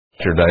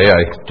Yesterday,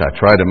 I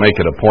try to make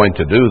it a point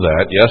to do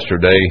that.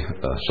 Yesterday,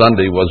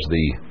 Sunday, was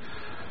the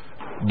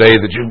day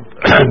that you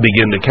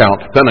begin to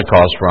count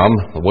Pentecost from,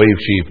 the wave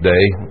sheaf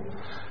day,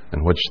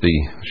 in which the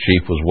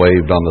sheaf was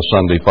waved on the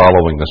Sunday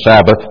following the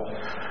Sabbath.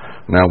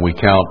 Now we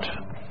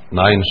count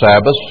 9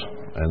 Sabbaths,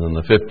 and then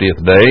the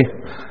 50th day,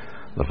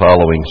 the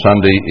following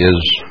Sunday, is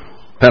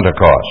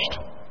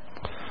Pentecost.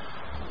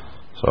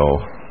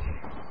 So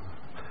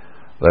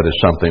that is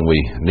something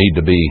we need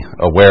to be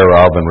aware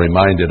of and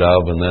reminded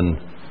of, and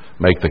then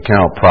make the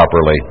count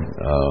properly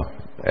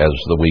as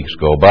the weeks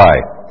go by.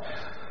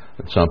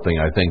 It's something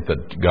I think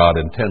that God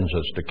intends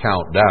us to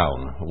count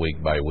down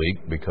week by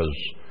week, because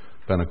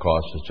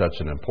Pentecost is such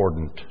an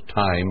important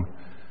time,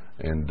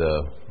 and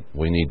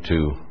we need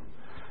to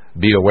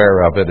be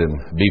aware of it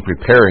and be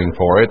preparing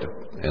for it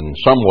in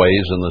some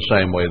ways, in the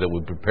same way that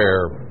we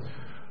prepare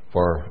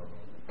for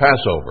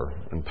Passover.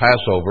 In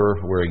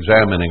Passover, we're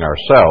examining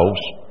ourselves.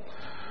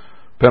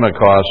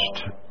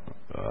 Pentecost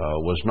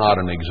was not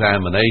an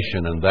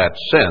examination in that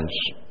sense.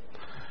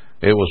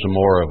 It was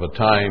more of a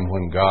time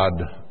when God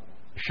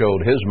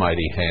showed His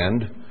mighty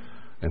hand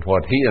and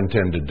what He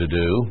intended to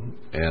do,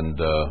 and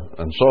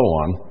so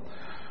on.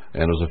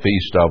 And it was a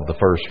feast of the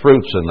first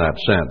fruits in that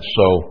sense.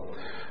 So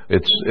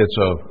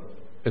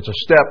it's a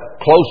step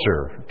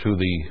closer to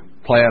the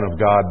plan of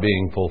God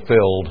being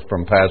fulfilled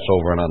from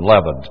Passover and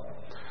unleavened.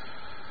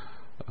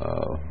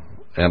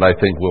 And I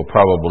think we'll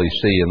probably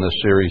see in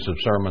this series of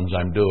sermons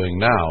I'm doing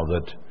now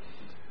that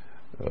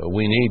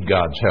we need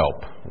God's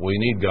help. We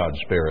need God's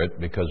Spirit,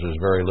 because there's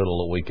very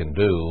little that we can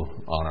do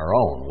on our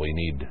own. We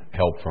need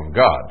help from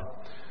God,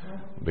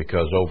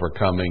 because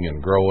overcoming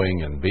and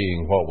growing and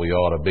being what we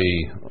ought to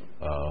be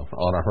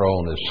on our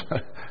own is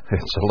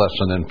it's a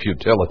lesson in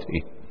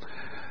futility.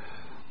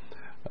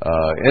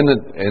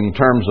 In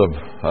terms of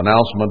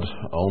announcement,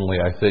 only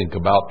I think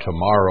about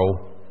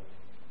tomorrow.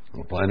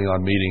 We're planning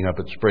on meeting up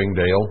at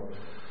Springdale,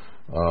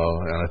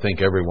 and I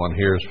think everyone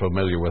here is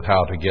familiar with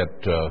how to get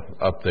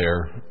up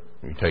there.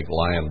 You take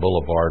Lion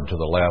Boulevard to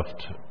the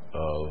left,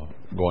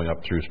 going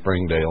up through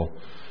Springdale,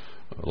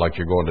 like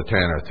you're going to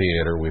Tanner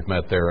Theater. We've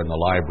met there in the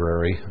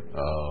library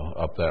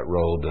up that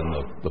road, and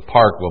the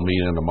park we'll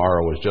meet in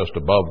tomorrow is just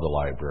above the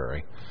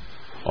library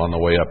on the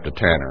way up to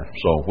Tanner.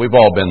 So we've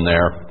all been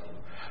there.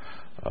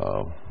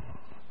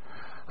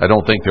 I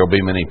don't think there'll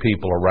be many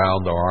people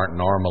around. There aren't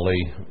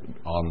normally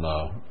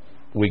on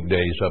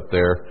weekdays up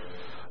there.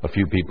 A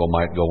few people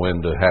might go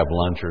in to have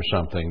lunch or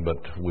something, but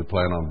we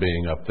plan on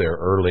being up there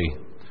early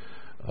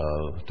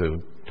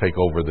to take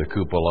over the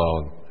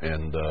cupola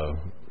and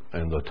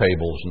the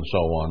tables and so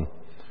on,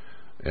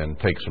 and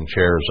take some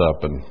chairs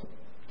up in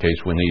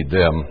case we need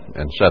them,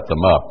 and set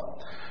them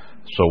up.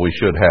 So we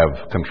should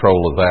have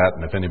control of that,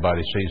 and if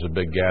anybody sees a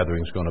big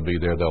gathering is going to be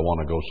there, they'll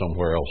want to go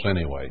somewhere else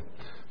anyway.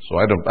 So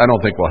I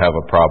don't think we'll have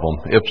a problem.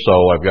 If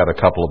so, I've got a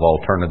couple of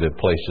alternative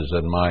places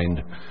in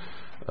mind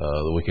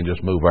that we can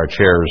just move our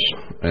chairs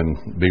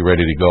and be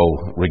ready to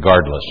go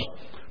regardless.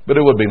 But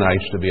it would be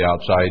nice to be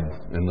outside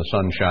in the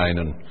sunshine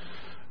and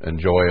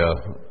enjoy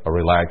a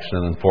relaxed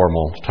and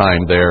informal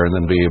time there, and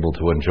then be able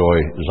to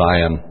enjoy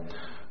Zion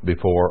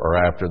before or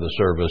after the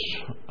service.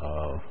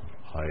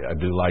 I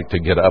do like to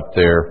get up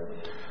there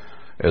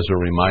as a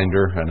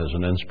reminder and as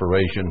an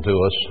inspiration to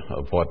us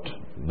of what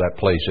that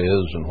place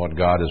is and what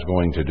God is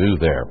going to do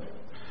there.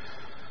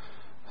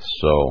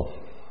 So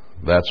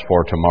that's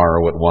for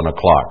tomorrow at 1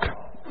 o'clock.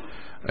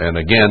 And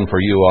again,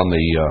 for you on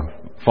the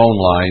phone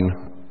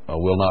line,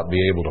 we'll not be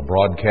able to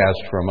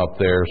broadcast from up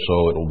there,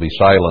 so it will be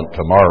silent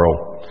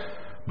tomorrow.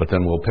 But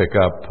then we'll pick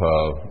up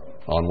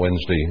on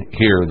Wednesday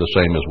here the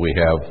same as we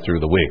have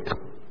through the week.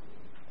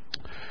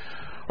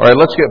 All right,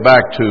 let's get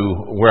back to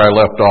where I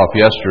left off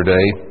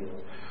yesterday.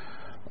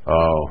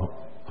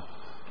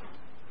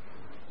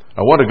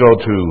 I want to go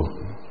to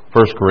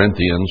 1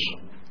 Corinthians,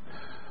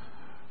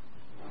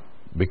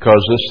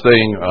 because this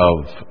thing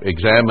of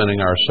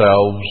examining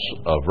ourselves,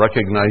 of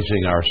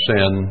recognizing our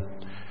sin,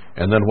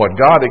 and then what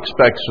God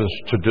expects us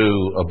to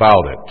do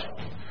about it.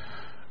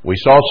 We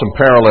saw some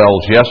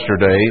parallels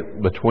yesterday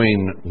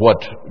between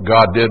what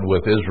God did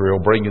with Israel,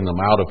 bringing them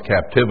out of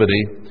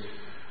captivity,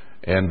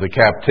 and the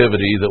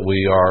captivity that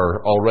we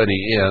are already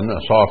in,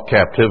 a soft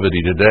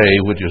captivity today,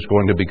 which is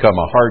going to become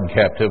a hard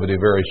captivity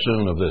very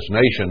soon of this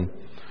nation,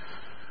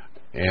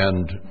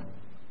 and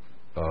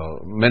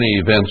many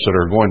events that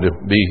are going to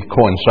be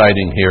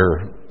coinciding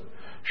here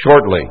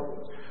shortly.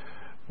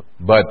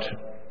 But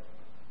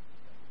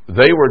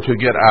they were to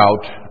get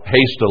out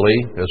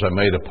hastily, as I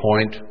made a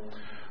point.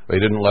 They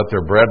didn't let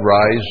their bread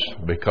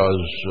rise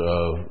because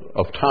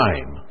of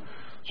time.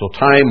 So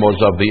time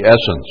was of the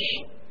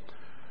essence.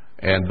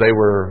 And they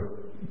were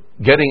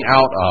getting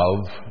out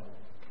of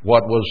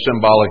what was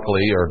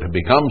symbolically, or to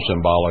become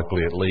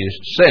symbolically at least,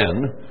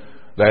 sin.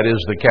 That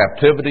is the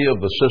captivity of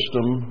the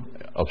system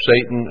of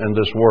Satan in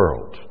this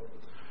world.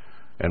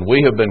 And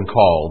we have been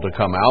called to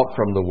come out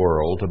from the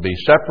world, to be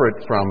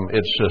separate from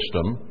its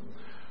system,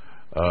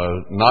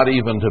 not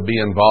even to be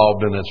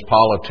involved in its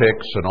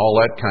politics and all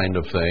that kind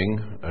of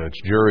thing, its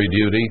jury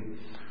duty,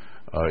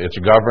 its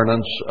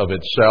governance of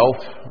itself,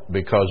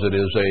 because it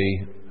is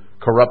a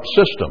corrupt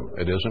system.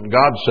 It isn't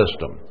God's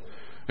system.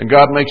 And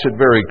God makes it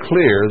very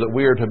clear that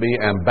we are to be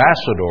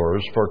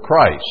ambassadors for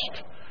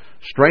Christ,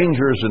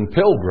 strangers and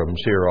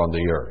pilgrims here on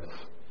the earth,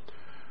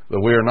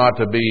 that we are not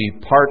to be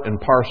part and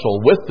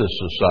parcel with this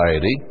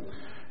society.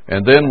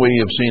 And then we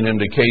have seen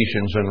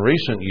indications in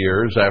recent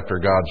years, after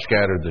God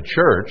scattered the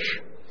church,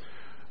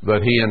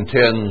 that He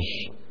intends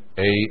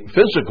a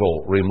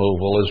physical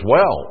removal as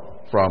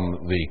well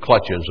from the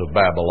clutches of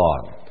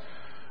Babylon.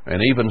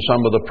 And even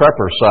some of the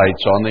prepper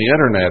sites on the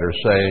internet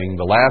are saying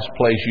the last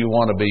place you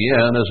want to be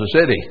in is a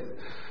city.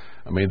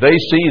 I mean, they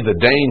see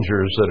the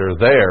dangers that are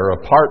there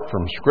apart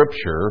from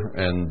Scripture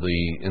and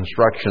the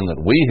instruction that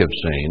we have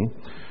seen,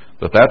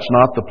 that that's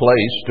not the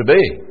place to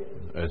be.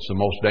 It's the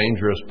most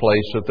dangerous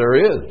place that there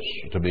is,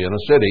 to be in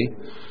a city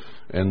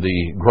in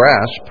the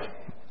grasp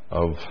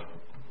of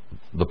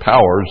the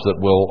powers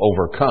that will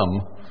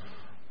overcome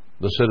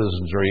the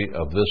citizenry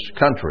of this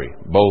country,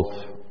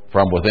 both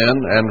from within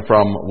and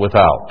from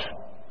without.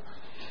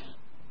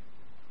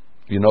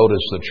 You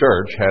notice the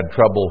church had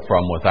trouble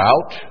from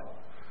without,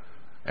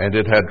 and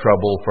it had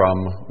trouble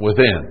from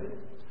within.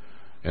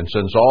 And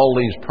since all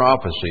these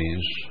prophecies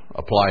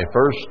apply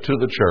first to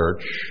the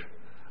church,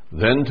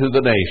 then to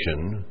the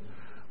nation,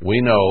 we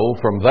know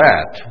from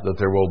that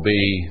there will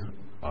be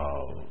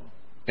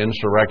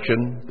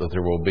insurrection, that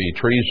there will be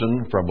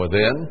treason from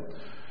within,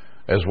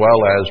 as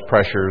well as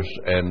pressures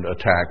and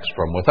attacks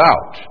from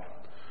without.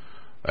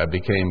 That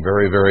became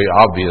very, very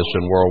obvious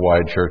in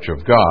Worldwide Church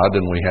of God,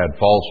 and we had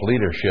false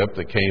leadership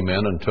that came in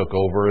and took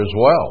over as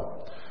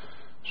well.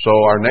 So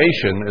our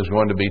nation is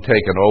going to be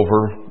taken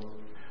over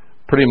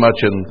pretty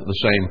much in the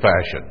same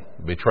fashion.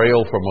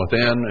 Betrayal from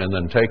within and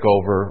then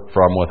takeover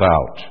from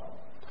without.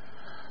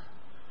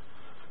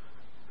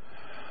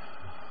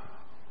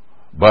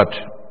 But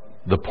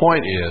the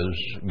point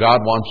is, God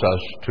wants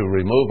us to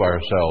remove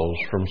ourselves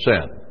from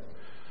sin.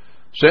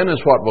 Sin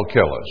is what will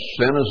kill us.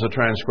 Sin is the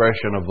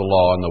transgression of the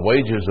law, and the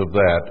wages of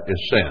that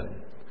is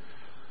sin.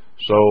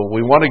 So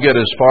we want to get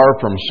as far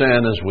from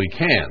sin as we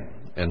can.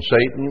 And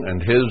Satan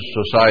and his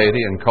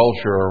society and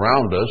culture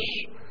around us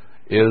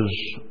is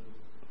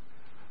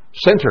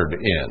centered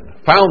in,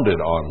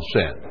 founded on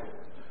sin.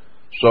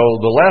 So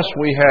the less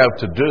we have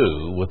to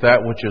do with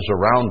that which is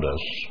around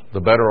us,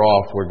 the better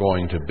off we're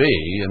going to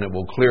be, and it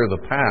will clear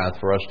the path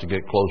for us to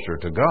get closer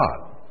to God.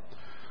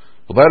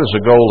 Well, that is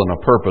a goal and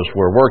a purpose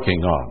we're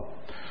working on.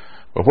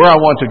 But where I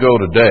want to go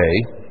today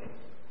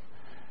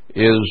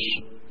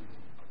is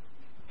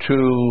to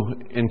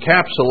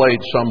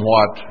encapsulate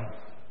somewhat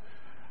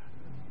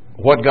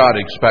what God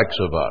expects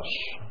of us.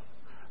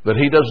 That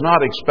He does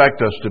not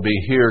expect us to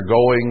be here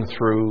going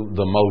through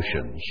the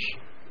motions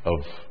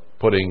of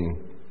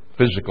putting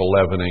physical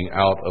leavening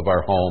out of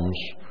our homes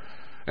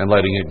and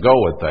letting it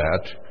go at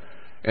that,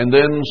 and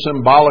then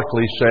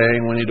symbolically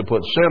saying we need to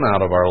put sin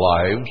out of our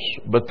lives,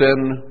 but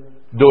then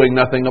doing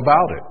nothing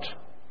about it.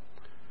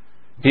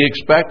 He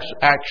expects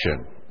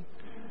action.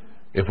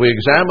 If we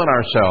examine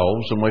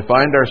ourselves and we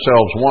find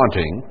ourselves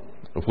wanting,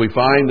 if we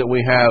find that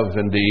we have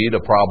indeed a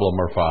problem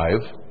or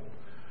five,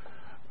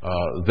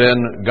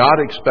 then God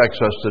expects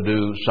us to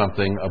do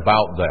something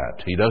about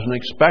that. He doesn't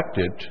expect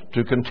it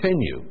to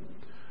continue.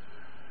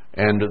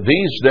 And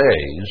these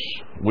days,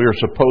 we are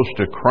supposed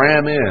to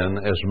cram in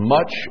as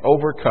much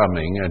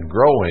overcoming and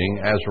growing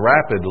as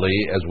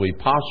rapidly as we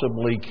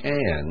possibly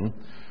can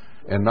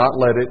and not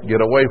let it get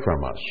away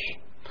from us.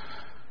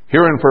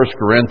 Here in 1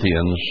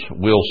 Corinthians,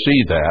 we'll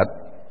see that.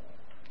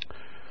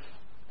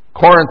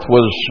 Corinth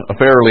was a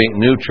fairly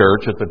new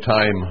church at the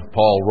time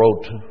Paul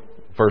wrote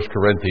 1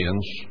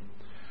 Corinthians.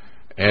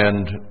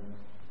 And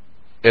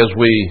as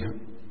we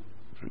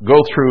go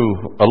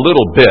through a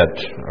little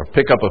bit, or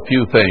pick up a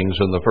few things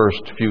in the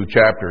first few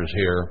chapters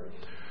here,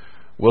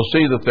 we'll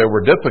see that there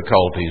were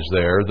difficulties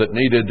there that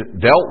needed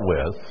dealt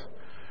with,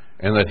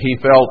 and that he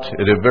felt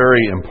it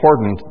very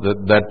important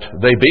that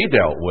they be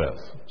dealt with.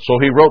 So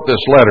he wrote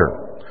this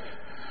letter.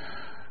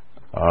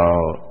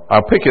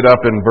 I'll pick it up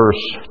in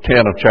verse 10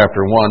 of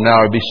chapter 1. Now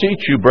I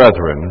beseech you,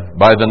 brethren,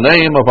 by the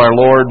name of our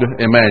Lord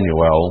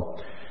Emmanuel,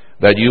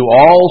 that you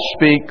all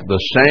speak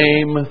the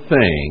same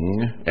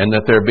thing, and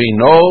that there be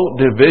no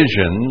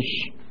divisions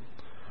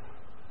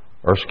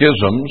or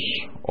schisms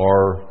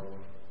or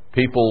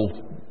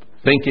people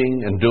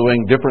thinking and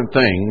doing different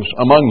things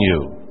among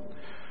you,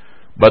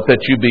 but that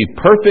you be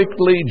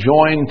perfectly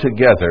joined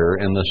together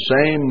in the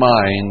same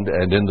mind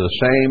and in the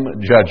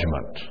same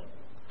judgment.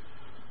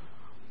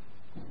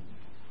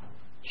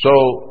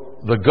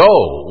 So the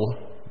goal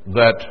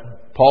that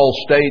Paul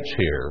states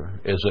here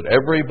is that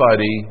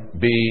everybody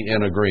be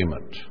in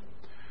agreement,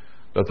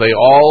 that they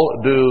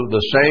all do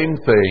the same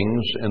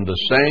things in the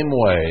same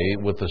way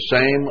with the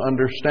same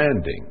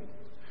understanding.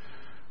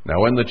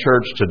 Now in the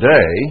church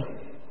today,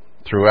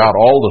 throughout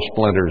all the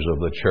splinters of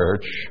the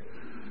church,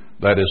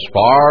 that is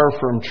far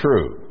from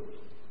true.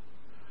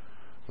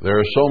 There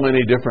are so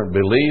many different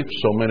beliefs,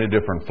 so many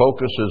different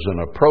focuses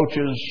and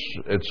approaches,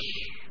 it's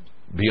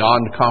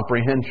beyond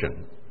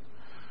comprehension.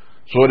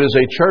 So it is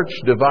a church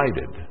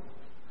divided.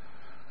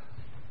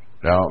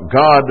 Now,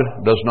 God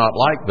does not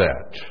like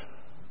that.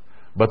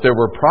 But there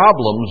were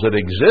problems that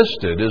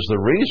existed is the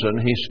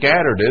reason He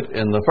scattered it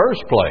in the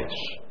first place.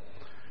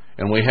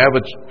 And we have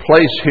its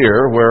place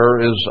here where,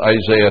 as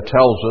Isaiah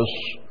tells us,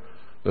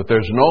 that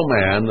there's no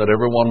man that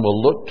everyone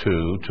will look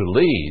to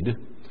lead,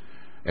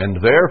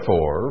 and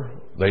therefore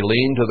they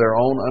lean to their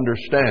own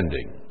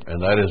understanding.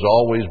 And that has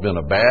always been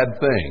a bad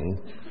thing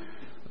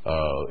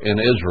in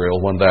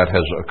Israel when that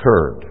has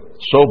occurred.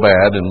 So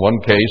bad, in one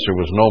case,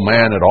 there was no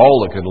man at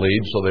all that could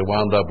lead, so they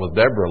wound up with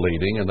Deborah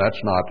leading, and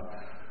that's not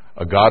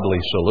a godly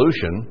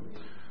solution,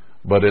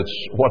 but it's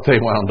what they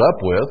wound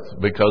up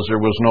with because there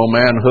was no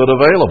manhood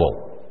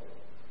available.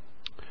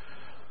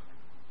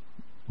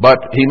 But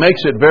he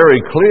makes it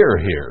very clear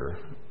here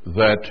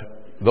that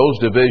those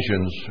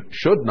divisions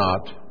should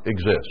not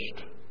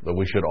exist, that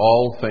we should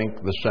all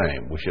think the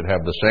same. We should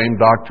have the same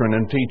doctrine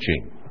and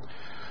teaching.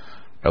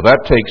 Now that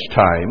takes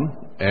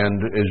time,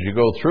 and as you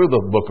go through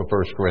the book of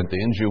 1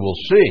 Corinthians, you will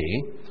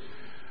see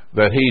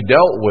that he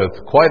dealt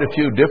with quite a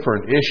few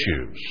different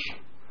issues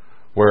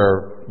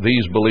where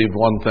these believed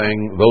one thing,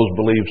 those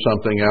believed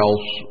something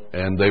else,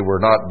 and they were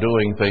not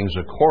doing things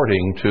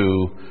according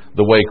to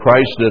the way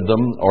Christ did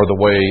them or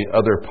the way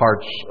other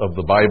parts of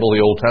the Bible,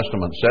 the Old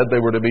Testament, said they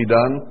were to be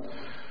done.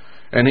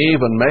 And he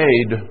even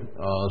made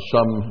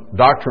some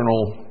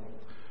doctrinal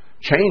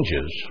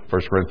changes,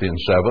 1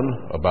 Corinthians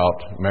 7,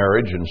 about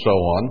marriage and so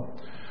on,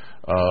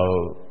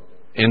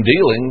 in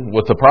dealing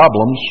with the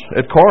problems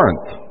at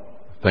Corinth.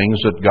 Things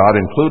that God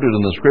included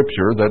in the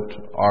Scripture that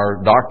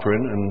are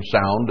doctrine and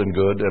sound and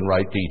good and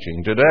right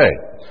teaching today.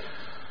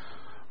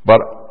 But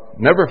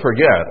never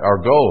forget, our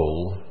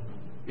goal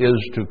is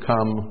to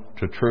come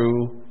to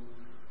true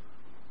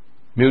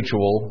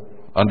mutual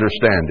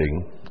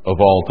understanding of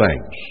all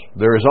things.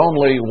 There is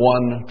only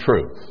one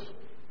truth.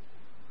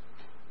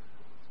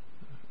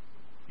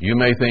 You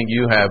may think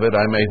you have it,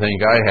 I may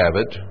think I have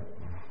it.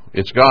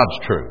 It's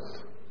God's truth.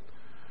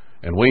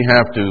 And we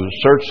have to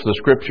search the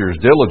Scriptures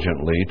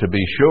diligently to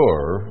be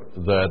sure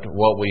that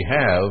what we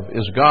have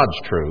is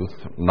God's truth,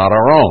 not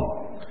our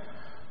own.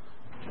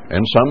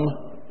 And some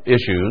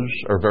issues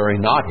are very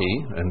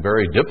knotty and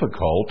very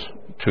difficult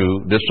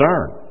to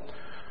discern.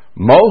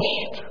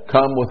 Most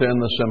come within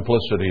the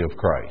simplicity of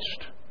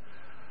Christ.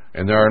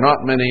 And there are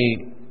not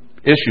many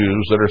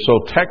issues that are so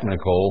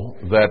technical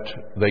that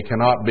they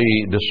cannot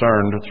be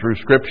discerned through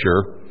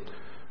Scripture,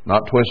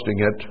 not twisting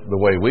it the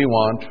way we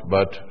want,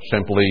 but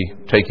simply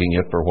taking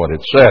it for what it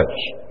says.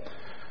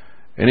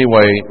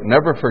 Anyway,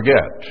 never forget,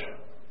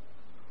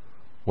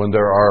 when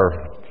there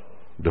are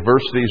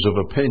diversities of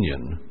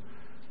opinion,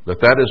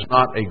 that is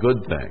not a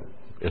good thing.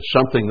 It's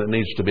something that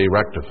needs to be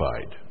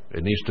rectified.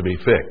 It needs to be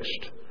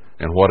fixed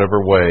in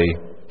whatever way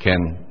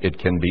it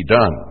can be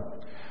done.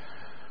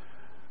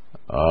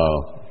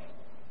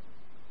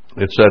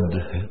 It said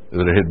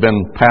that it had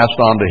been passed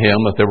on to him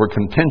that there were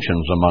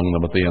contentions among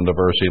them at the end of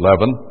verse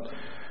 11.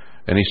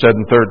 And he said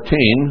in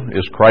 13,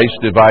 is Christ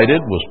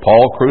divided? Was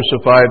Paul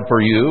crucified for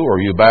you? Or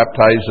you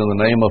baptized in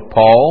the name of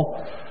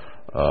Paul?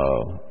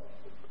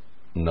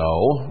 No.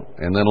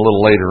 And then a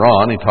little later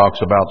on, he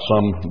talks about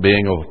some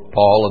being of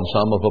Paul and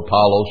some of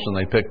Apollos, and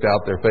they picked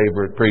out their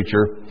favorite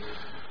preacher.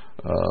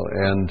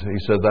 And he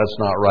said that's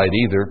not right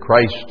either.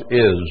 Christ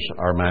is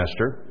our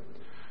master.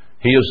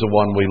 He is the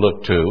one we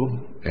look to.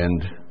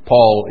 And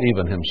Paul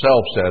even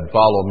himself said,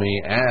 follow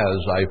me as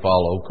I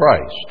follow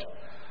Christ.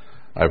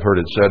 I've heard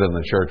it said in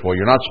the church, well,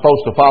 you're not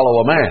supposed to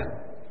follow a man.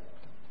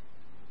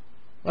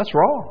 That's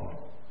wrong.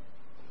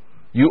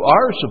 You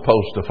are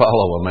supposed to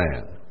follow a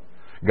man.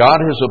 God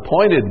has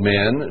appointed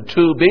men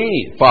to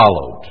be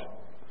followed.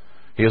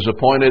 He has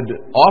appointed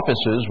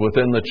offices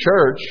within the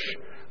church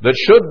that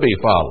should be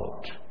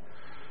followed.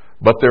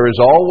 But there is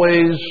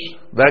always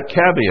that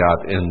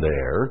caveat in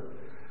there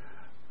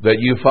that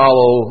you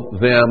follow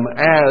them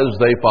as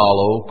they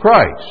follow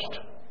Christ.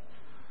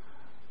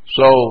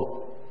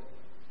 So,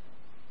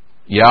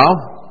 yeah,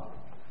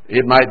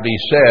 it might be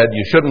said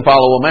you shouldn't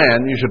follow a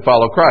man, you should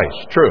follow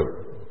Christ.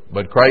 True.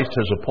 But Christ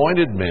has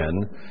appointed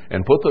men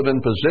and put them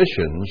in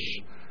positions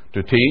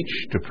to teach,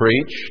 to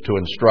preach, to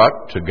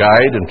instruct, to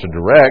guide, and to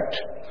direct.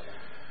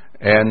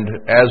 And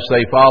as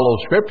they follow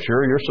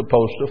Scripture, you're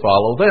supposed to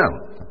follow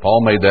them.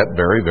 Paul made that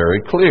very,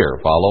 very clear.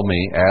 Follow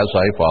me as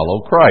I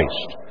follow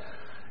Christ.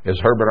 As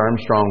Herbert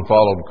Armstrong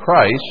followed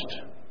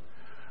Christ,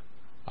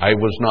 I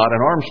was not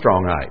an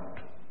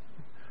Armstrongite.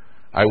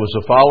 I was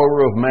a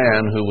follower of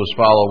man who was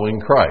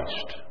following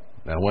Christ.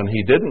 Now, when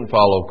he didn't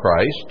follow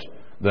Christ,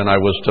 then I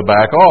was to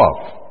back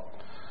off.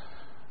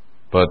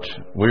 But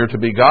we're to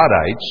be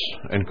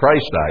Godites and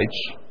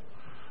Christites,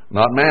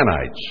 not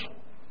manites.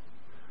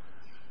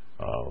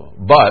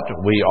 But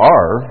we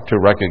are to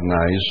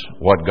recognize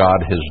what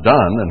God has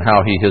done and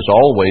how He has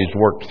always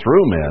worked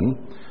through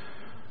men.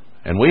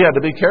 And we had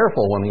to be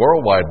careful when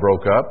Worldwide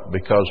broke up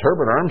because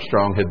Herbert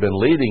Armstrong had been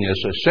leading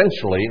us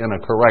essentially in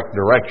a correct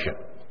direction.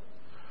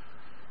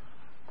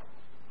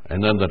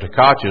 And then the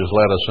Tkachas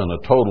led us in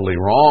a totally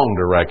wrong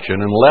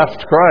direction and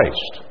left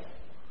Christ.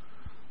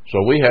 So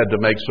we had to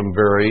make some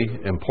very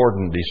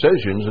important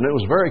decisions, and it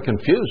was very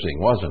confusing,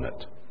 wasn't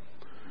it?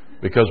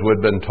 Because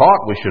we'd been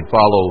taught we should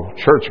follow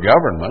church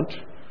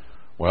government.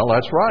 Well,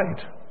 that's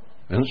right,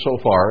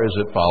 insofar as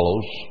it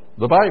follows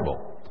the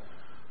Bible.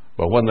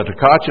 But when the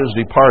Tecachas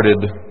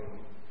departed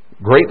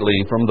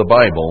greatly from the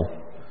Bible,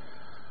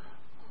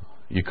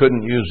 you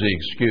couldn't use the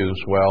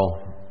excuse,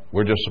 well,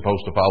 we're just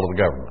supposed to follow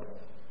the government.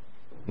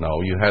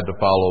 No, you had to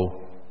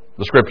follow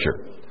the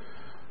Scripture.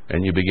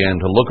 And you began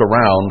to look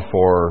around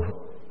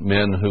for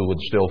men who would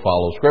still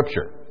follow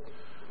Scripture.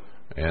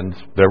 And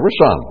there were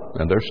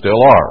some, and there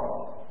still are.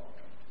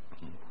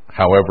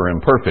 However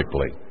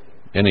imperfectly,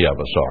 any of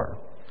us are.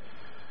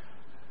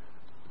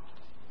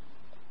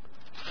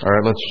 All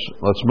right,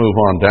 let's move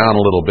on down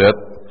a little bit.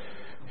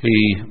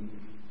 He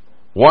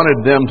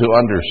wanted them to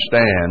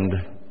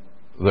understand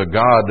that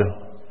God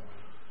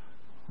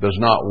does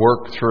not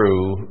work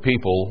through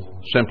people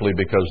simply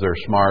because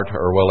they're smart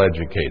or well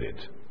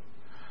educated.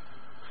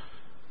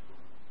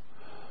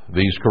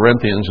 These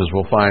Corinthians, as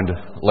we'll find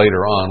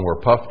later on,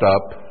 were puffed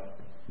up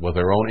with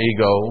their own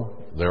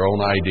ego, their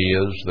own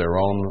ideas, their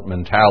own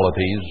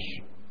mentalities,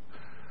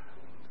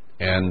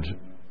 and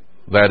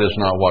that is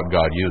not what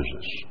God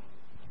uses.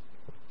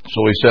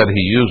 So he said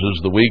he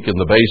uses the weak and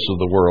the base of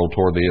the world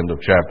toward the end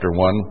of chapter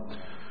 1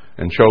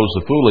 and chose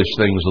the foolish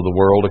things of the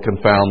world to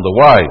confound the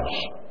wise,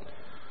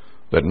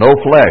 that no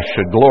flesh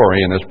should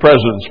glory in his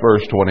presence,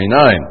 verse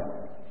 29.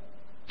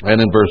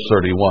 And in verse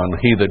 31,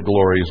 he that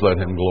glories, let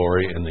him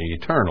glory in the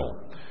eternal.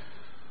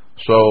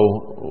 So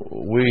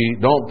we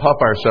don't puff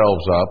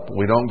ourselves up.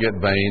 We don't get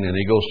vain and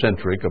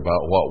egocentric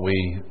about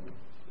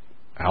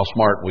how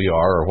smart we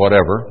are or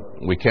whatever.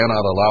 We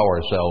cannot allow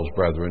ourselves,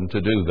 brethren,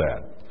 to do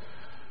that.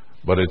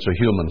 But it's a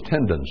human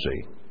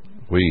tendency.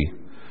 We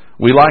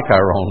like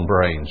our own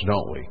brains,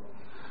 don't we?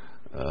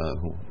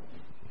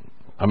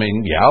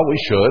 We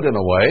should in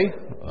a way.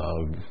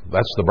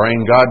 That's the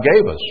brain God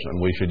gave us,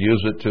 and we should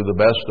use it to the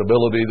best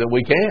ability that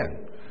we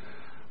can.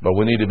 But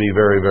we need to be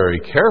very, very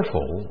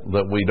careful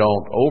that we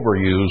don't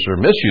overuse or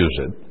misuse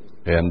it,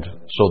 and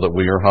so that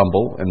we are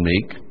humble and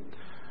meek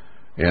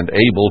and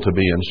able to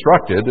be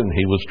instructed. And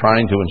he was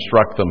trying to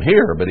instruct them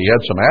here, but he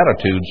had some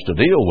attitudes to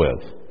deal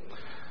with.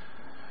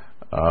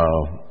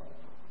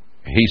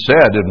 He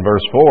said in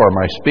verse 4,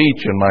 my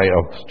speech in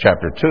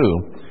chapter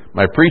 2,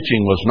 my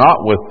preaching was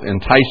not with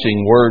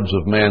enticing words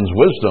of man's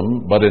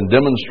wisdom, but in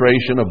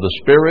demonstration of the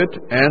Spirit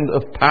and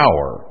of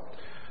power.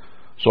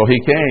 So he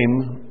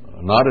came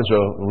not as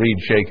a reed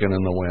shaken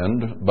in the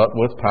wind, but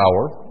with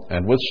power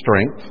and with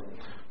strength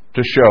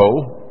to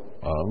show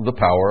the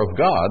power of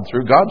God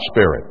through God's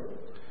Spirit.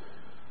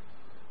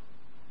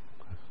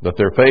 That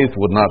their faith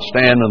would not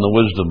stand in the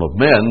wisdom of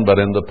men, but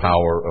in the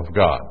power of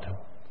God.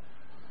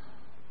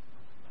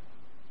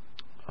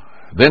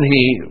 Then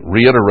he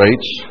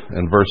reiterates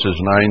in verses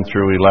 9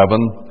 through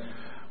 11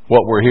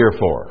 what we're here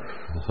for.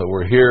 So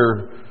we're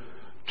here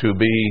to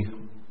be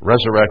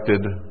resurrected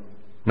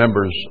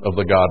members of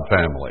the God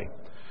family.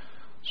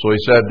 So he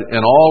said,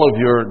 in all of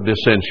your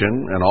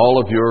dissension and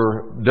all of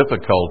your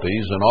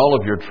difficulties and all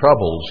of your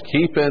troubles,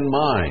 keep in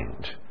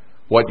mind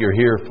what you're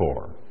here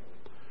for.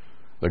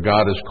 That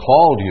God has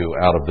called you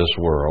out of this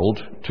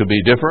world to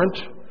be different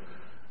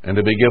and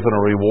to be given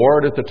a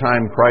reward at the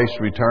time Christ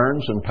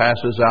returns and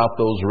passes out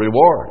those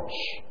rewards.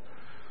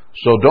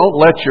 So don't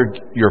let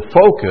your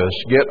focus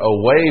get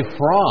away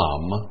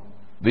from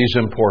these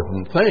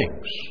important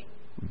things.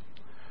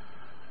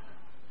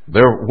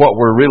 They're what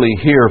we're really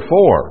here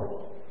for.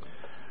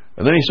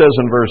 And then he says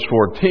in verse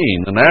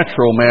 14, the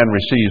natural man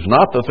receives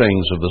not the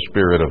things of the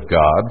Spirit of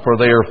God, for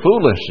they are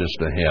foolishness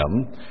to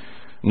him,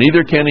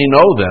 neither can he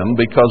know them,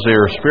 because they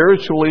are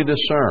spiritually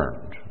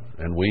discerned.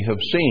 And we have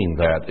seen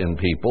that in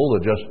people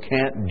that just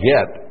can't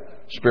get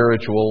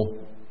spiritual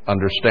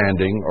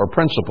understanding or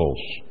principles.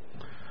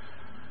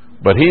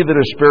 But he that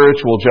is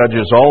spiritual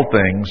judges all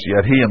things,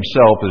 yet he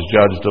himself is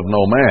judged of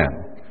no man.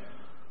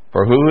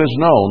 For who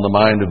has known the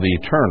mind of the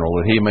eternal,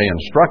 that he may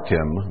instruct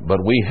him?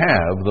 But we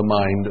have the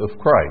mind of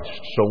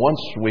Christ. So once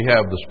we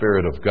have the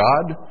Spirit of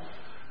God,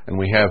 and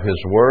we have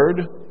his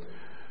Word,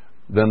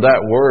 then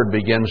that Word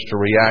begins to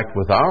react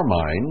with our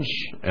minds,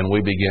 and we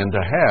begin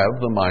to have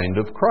the mind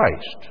of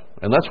Christ.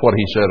 And that's what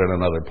he said in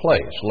another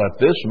place. Let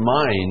this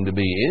mind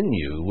be in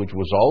you, which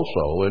was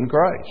also in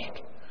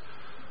Christ.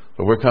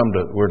 So we're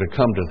to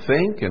come to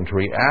think and to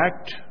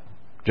react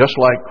just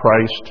like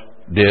Christ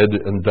did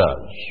and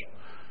does.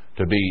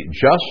 To be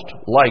just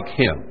like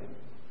him.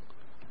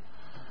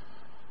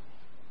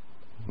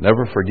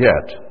 Never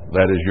forget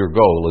that is your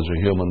goal as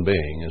a human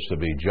being, is to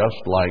be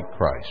just like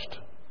Christ.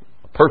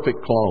 A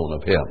perfect clone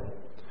of him.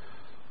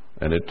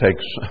 And it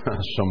takes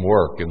some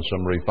work and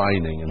some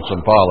refining and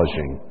some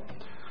polishing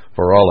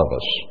for all of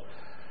us.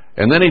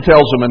 And then he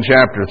tells them in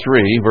chapter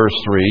 3, verse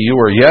 3, you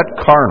are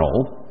yet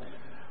carnal,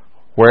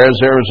 whereas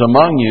there is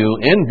among you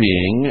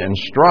envying and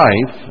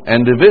strife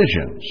and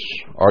divisions.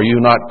 Are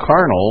you not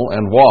carnal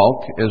and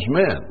walk as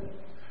men?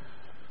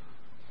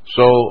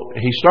 So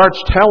he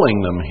starts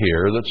telling them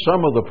here that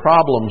some of the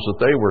problems that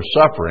they were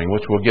suffering,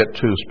 which we'll get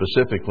to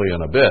specifically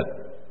in a bit,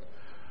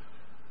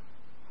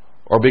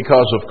 or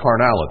because of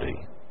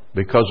carnality,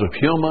 because of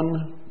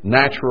human,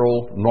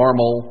 natural,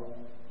 normal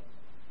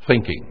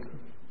thinking,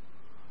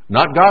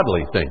 not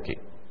godly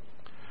thinking.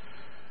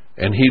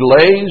 And he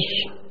lays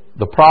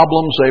the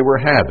problems they were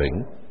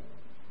having,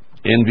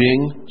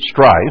 envying,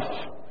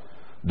 strife,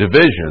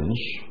 divisions,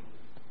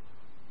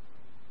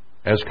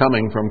 as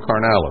coming from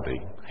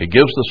carnality. He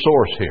gives the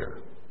source here.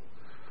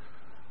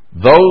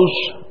 Those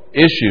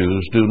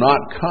issues do not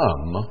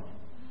come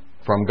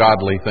from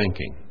godly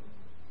thinking.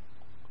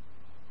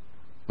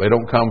 They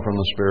don't come from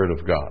the Spirit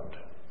of God.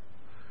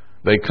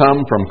 They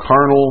come from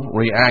carnal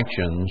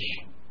reactions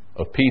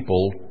of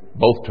people,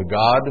 both to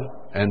God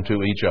and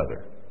to each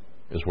other,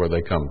 is where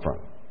they come from.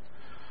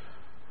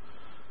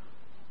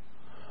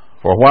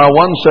 For while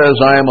one says,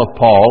 I am of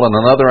Paul, and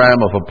another, I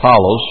am of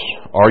Apollos,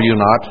 are you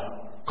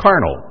not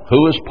carnal?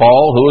 Who is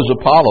Paul? Who is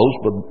Apollos?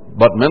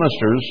 But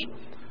ministers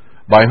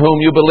by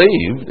whom you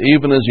believed,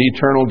 even as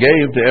eternal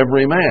gave to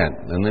every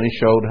man. And then he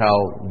showed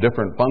how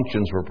different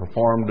functions were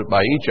performed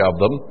by each of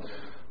them.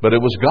 But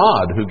it was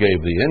God who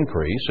gave the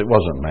increase. It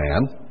wasn't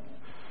man.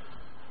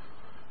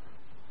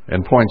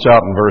 And points out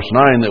in verse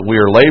 9 that we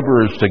are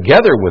laborers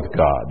together with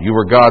God. You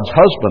are God's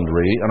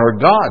husbandry and are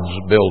God's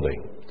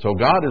building. So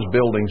God is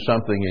building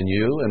something in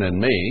you and in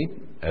me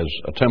as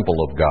a temple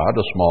of God,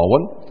 a small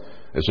one,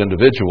 as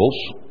individuals.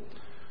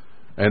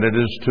 And it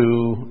is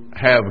to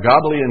have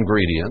godly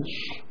ingredients,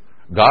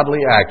 godly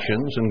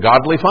actions, and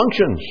godly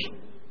functions.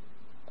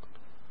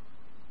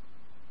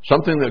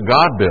 Something that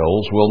God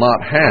builds will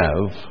not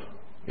have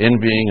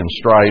envying and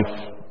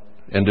strife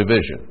and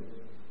division.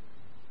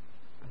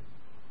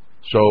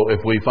 So if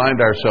we find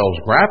ourselves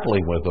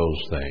grappling with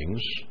those things,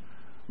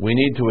 we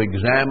need to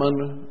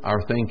examine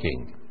our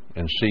thinking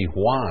and see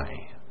why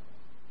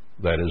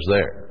that is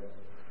there.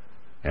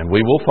 And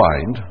we will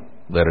find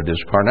that it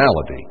is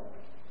carnality.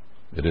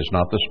 It is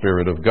not the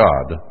Spirit of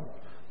God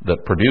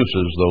that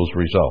produces those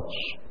results.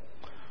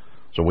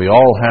 So we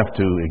all have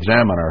to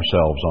examine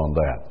ourselves on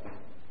that.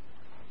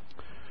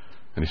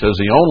 And he says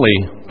the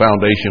only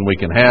foundation we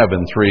can have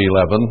in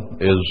 3:11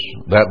 is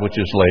that which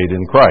is laid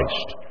in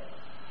Christ.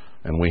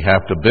 And we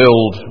have to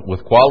build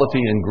with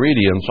quality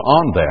ingredients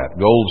on that.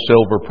 Gold,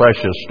 silver,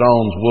 precious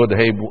stones, wood,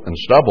 hay, and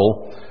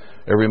stubble.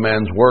 Every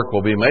man's work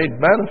will be made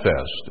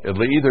manifest.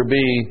 It'll either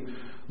be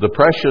the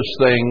precious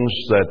things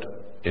that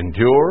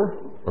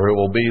endure, or it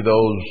will be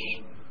those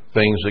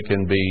things that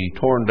can be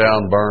torn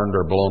down, burned,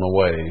 or blown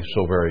away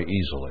so very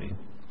easily.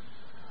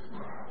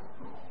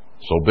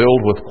 So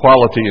build with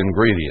quality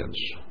ingredients.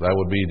 That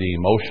would be the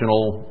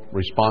emotional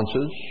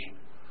responses,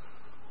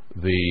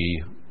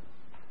 the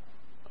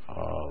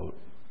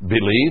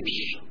beliefs,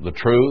 the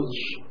truths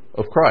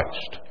of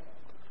Christ.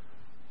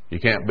 You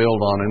can't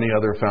build on any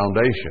other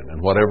foundation,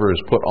 and whatever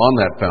is put on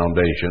that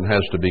foundation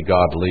has to be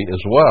godly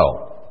as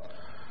well.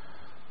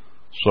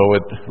 So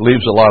it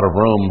leaves a lot of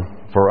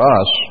room for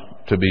us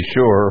to be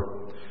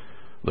sure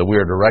that we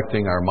are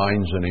directing our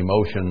minds and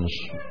emotions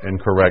in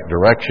correct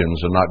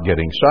directions and not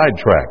getting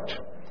sidetracked.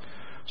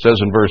 It says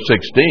in verse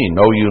 16,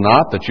 know you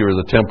not that you are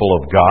the temple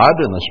of God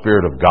and the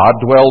Spirit of God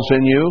dwells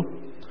in you?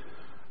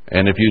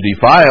 And if you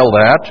defile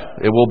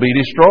that, it will be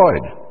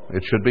destroyed.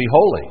 It should be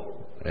holy.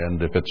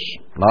 And if it's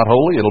not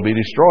holy, it'll be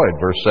destroyed.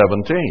 Verse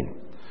 17.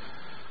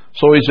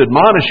 So he's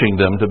admonishing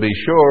them to be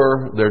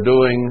sure they're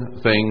doing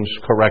things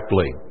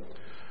correctly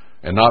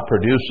and not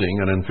producing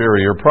an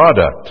inferior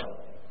product.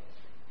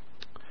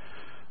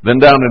 Then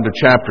down into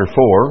chapter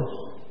 4,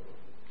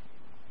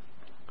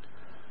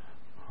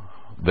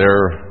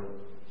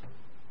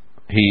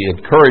 he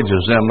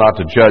encourages them not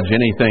to judge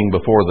anything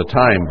before the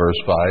time,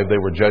 verse 5. They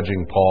were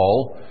judging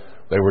Paul.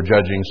 They were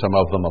judging some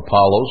of them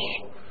Apollos.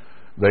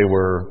 They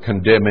were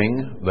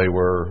condemning. They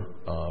were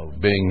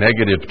being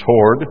negative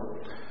toward.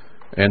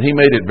 And he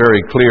made it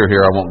very clear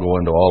here. I won't go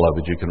into all of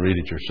it. You can read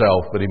it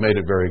yourself. But he made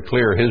it very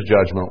clear his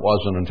judgment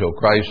wasn't until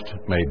Christ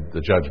made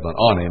the judgment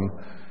on him,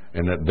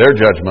 and that their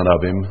judgment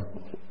of him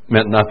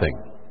meant nothing.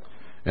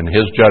 And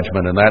his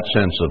judgment in that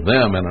sense of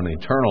them in an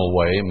eternal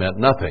way meant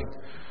nothing.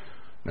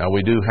 Now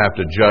we do have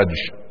to judge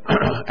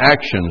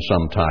action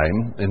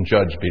sometime and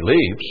judge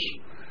beliefs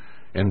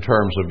in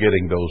terms of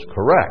getting those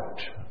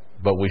correct.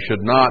 But we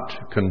should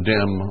not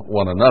condemn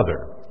one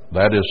another.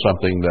 That is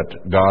something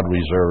that God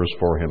reserves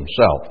for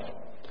himself.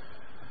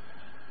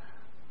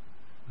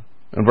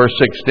 In verse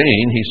 16,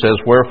 he says,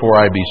 wherefore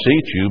I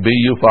beseech you, be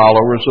you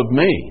followers of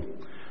me.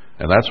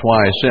 And that's why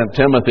I sent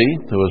Timothy,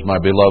 who is my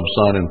beloved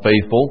son and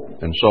faithful,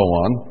 and so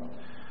on,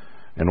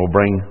 and will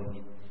bring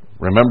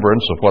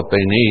remembrance of what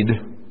they need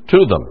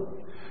to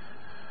them.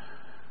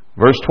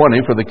 Verse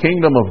 20, for the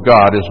kingdom of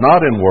God is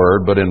not in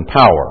word, but in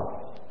power.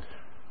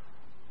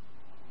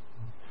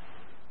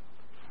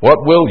 What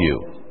will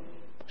you?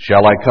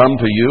 Shall I come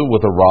to you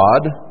with a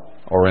rod,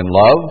 or in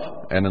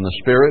love, and in the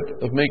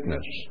spirit of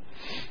meekness?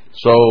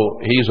 So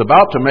he's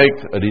about to make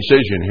a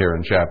decision here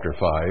in chapter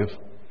 5,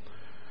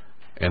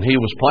 and he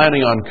was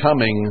planning on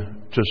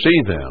coming to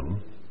see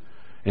them,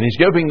 and he's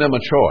giving them a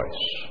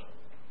choice.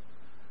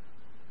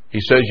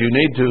 He says you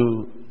need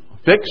to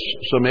fix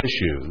some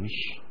issues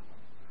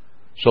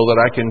so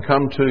that I can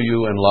come to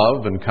you in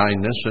love and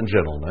kindness and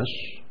gentleness.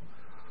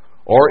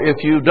 Or if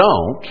you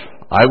don't,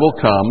 I will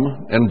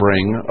come and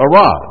bring a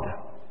rod.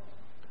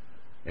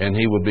 And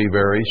he would be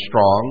very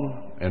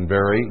strong and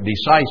very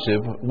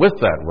decisive with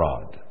that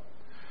rod.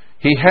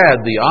 He had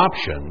the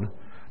option,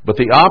 but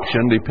the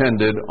option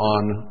depended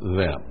on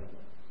them,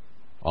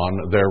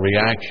 on their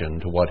reaction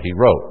to what he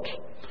wrote.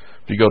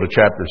 If you go to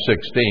chapter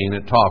 16,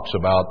 it talks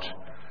about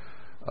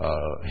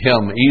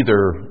him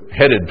either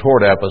headed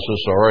toward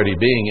Ephesus or already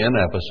being in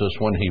Ephesus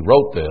when he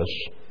wrote this.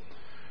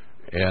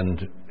 And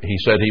he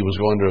said he was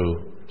going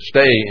to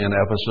stay in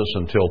Ephesus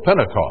until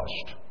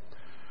Pentecost.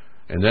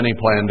 And then he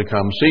planned to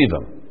come see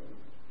them.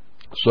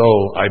 So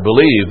I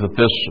believe that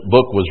this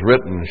book was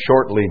written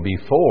shortly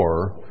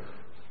before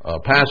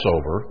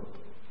Passover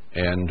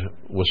and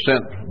was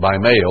sent by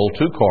mail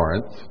to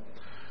Corinth,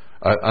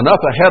 enough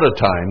ahead of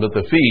time that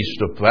the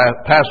feast of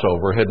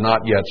Passover had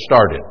not yet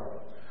started.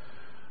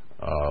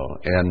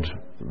 And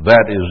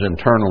that is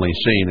internally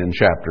seen in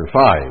chapter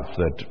 5,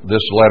 that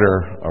this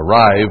letter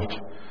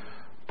arrived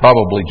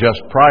probably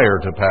just prior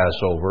to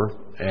Passover,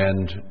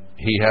 and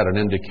he had an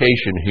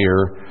indication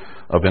here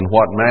of in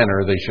what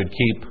manner they should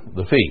keep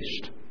the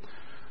feast.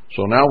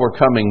 So now we're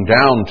coming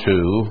down to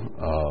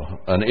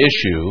an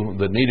issue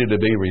that needed to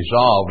be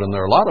resolved, and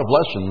there are a lot of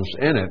lessons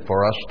in it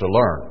for us to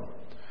learn.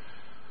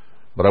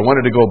 But I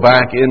wanted to go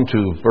back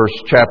into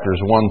chapters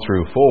 1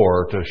 through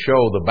 4 to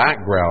show the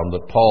background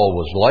that Paul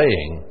was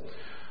laying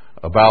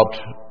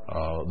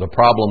about the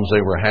problems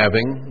they were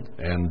having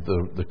and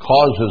the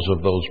causes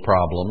of those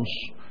problems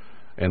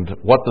and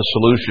what the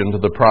solution to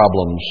the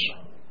problems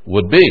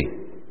would be.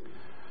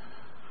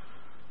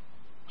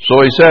 So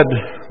he said,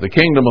 the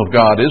kingdom of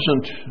God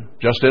isn't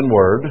just in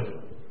word,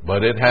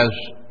 but it has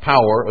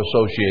power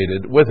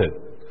associated with it.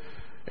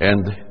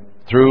 And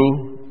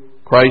through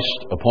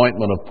Christ's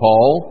appointment of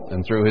Paul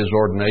and through his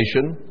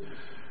ordination,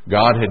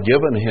 God had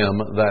given him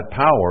that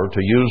power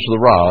to use the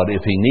rod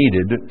if he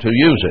needed to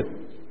use it.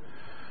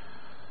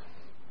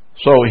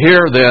 So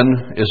here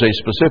then is a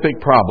specific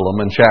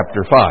problem in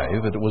chapter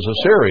 5. It was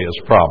a serious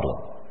problem.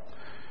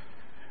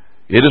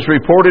 It is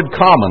reported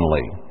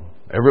commonly.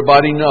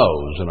 Everybody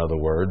knows, in other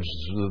words.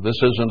 This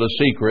isn't a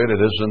secret.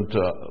 It isn't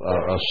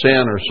a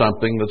sin or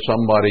something that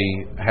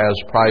somebody has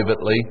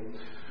privately.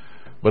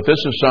 But this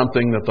is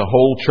something that the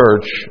whole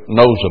church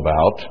knows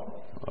about.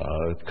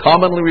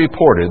 Commonly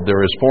reported,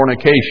 there is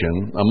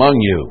fornication among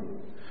you.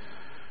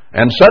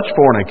 And such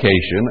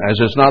fornication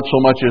as is not so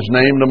much as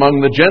named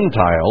among the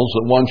Gentiles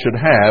that one should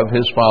have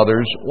his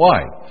father's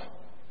wife.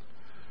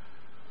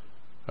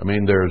 I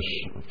mean, there's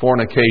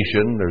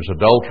fornication, there's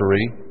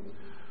adultery,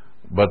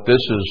 but this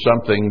is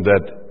something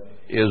that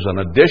is an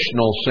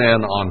additional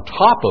sin on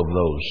top of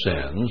those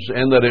sins,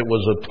 in that it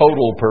was a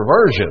total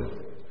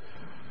perversion.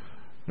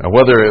 Now,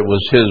 whether it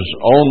was his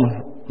own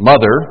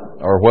mother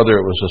or whether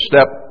it was a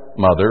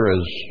stepmother,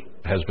 as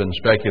has been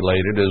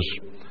speculated, is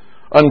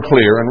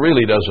unclear and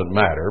really doesn't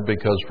matter,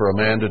 because for a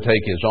man to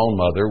take his own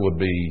mother would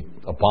be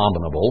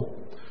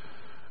abominable,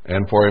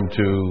 and for him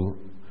to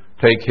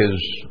take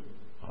his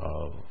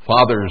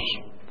father's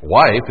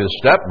wife, his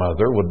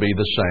stepmother, would be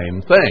the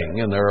same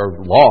thing. And there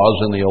are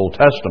laws in the Old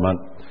Testament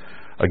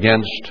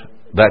against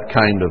that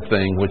kind of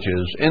thing, which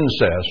is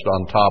incest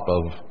on top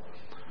of,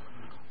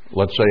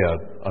 let's say,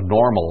 a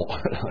normal,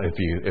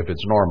 if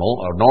it's normal,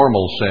 a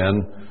normal sin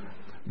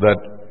that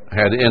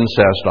had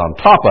incest on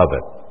top of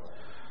it.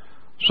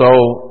 So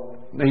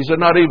he said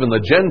not even the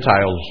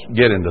Gentiles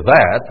get into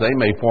that. They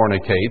may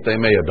fornicate, they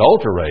may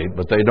adulterate,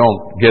 but they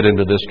don't get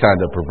into this kind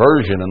of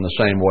perversion in the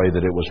same way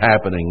that it was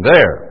happening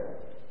there.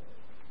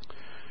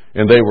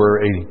 And they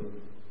were a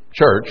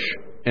church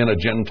in a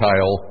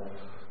Gentile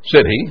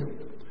city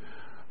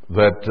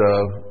that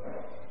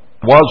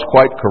was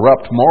quite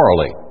corrupt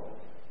morally.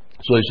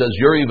 So he says,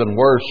 you're even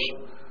worse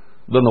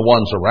than the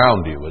ones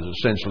around you, is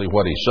essentially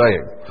what he's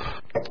saying.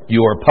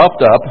 You are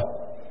puffed up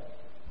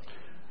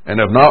and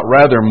have not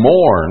rather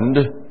mourned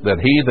that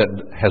he that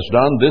has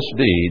done this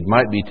deed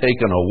might be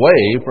taken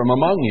away from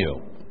among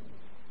you.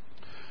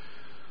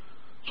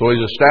 So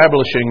he's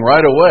establishing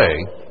right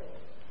away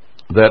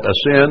that a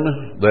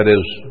sin that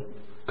is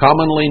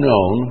commonly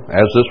known,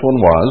 as this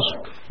one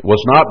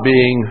was not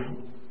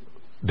being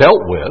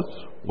dealt with,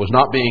 was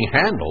not being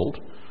handled,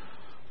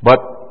 but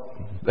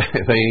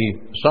they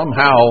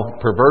somehow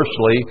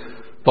perversely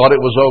thought it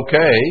was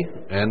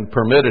okay and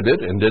permitted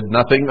it and did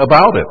nothing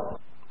about it.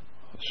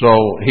 So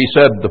he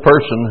said the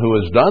person who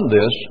has done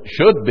this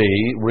should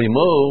be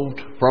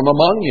removed from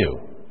among you.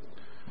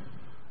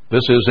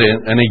 This is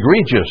an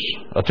egregious,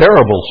 a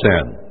terrible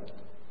sin.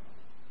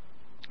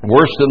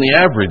 Worse than the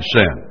average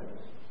sin.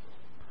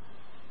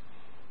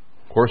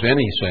 Of course,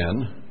 any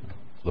sin,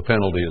 the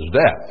penalty is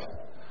death.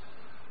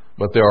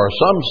 But there are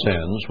some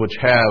sins which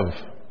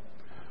have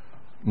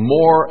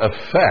more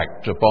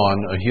effect upon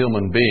a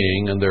human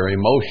being and their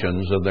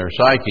emotions and their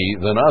psyche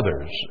than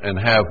others, and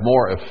have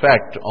more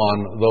effect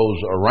on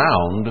those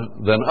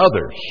around than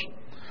others.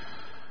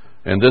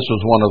 And this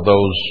was one of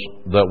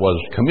those that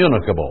was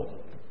communicable.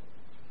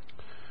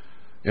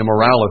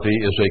 Immorality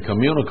is a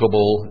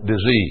communicable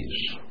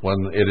disease. When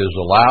it is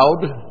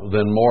allowed,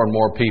 then more and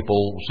more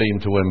people seem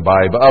to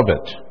imbibe of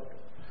it.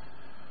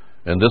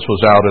 And this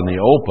was out in the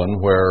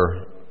open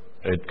where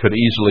it could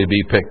easily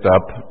be picked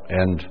up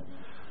and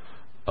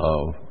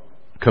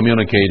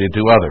communicated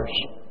to others.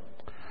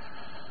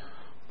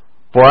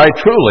 For I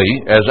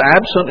truly, as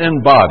absent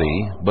in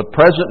body, but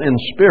present in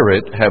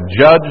spirit, have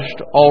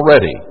judged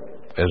already,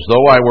 as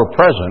though I were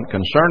present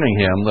concerning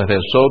him that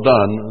has so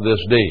done this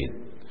deed.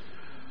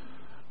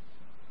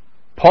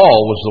 Paul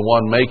was the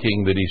one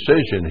making the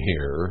decision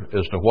here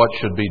as to what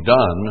should be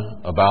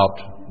done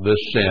about this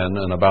sin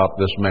and about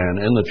this man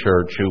in the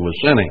church who was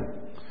sinning.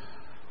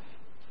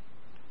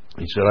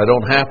 He said, I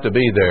don't have to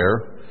be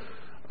there.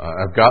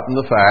 I've gotten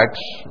the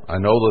facts. I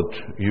know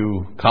that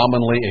you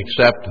commonly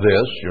accept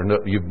this.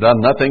 You've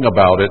done nothing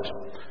about it.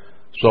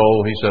 So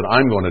he said,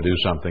 I'm going to do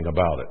something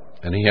about it.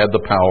 And he had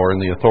the power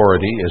and the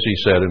authority, as he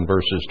said in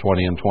verses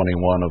 20 and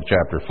 21 of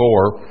chapter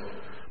 4,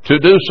 to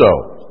do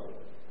so.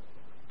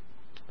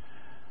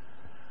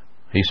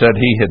 He said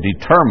he had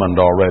determined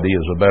already,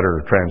 is a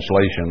better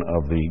translation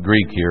of the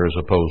Greek here as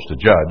opposed to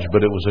judge,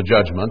 but it was a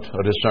judgment,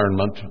 a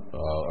discernment,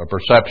 a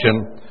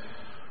perception,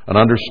 an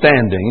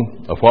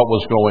understanding of what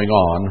was going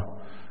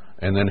on,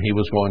 and then he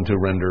was going to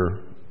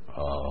render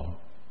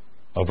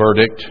a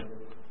verdict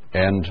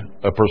and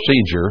a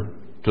procedure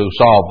to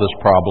solve this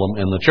problem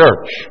in the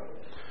church.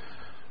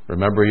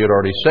 Remember, he had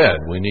already said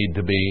we need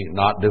to be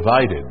not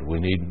divided. We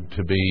need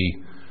to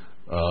be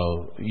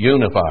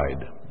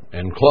unified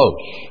and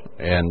close.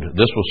 And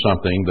this was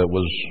something that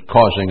was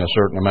causing a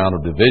certain amount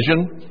of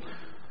division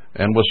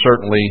and was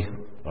certainly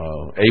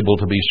able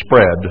to be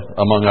spread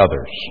among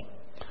others.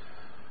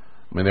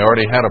 I mean, they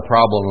already had a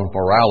problem of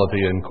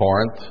morality in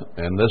Corinth,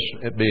 and this,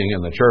 it being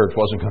in the church,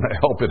 wasn't going to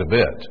help it a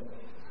bit.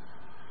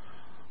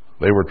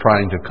 They were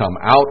trying to come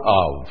out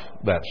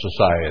of that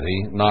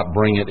society, not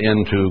bring it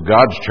into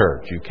God's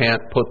church. You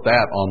can't put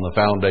that on the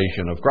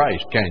foundation of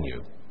Christ, can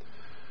you?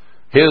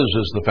 His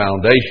is the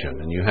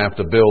foundation, and you have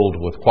to build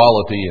with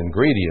quality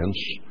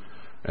ingredients,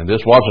 and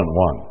this wasn't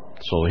one.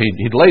 So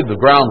he'd laid the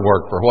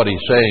groundwork for what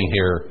he's saying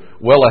here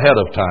well ahead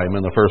of time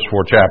in the first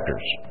 4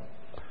 chapters.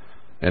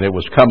 And it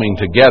was coming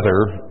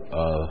together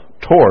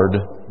toward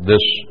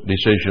this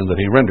decision that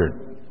he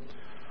rendered.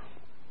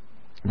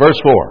 Verse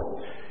 4,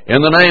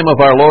 in the name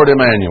of our Lord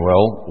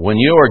Emmanuel, when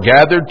you are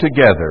gathered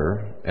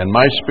together, and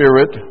my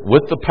spirit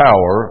with the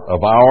power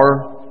of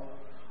our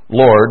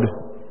Lord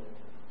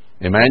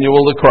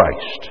Emmanuel the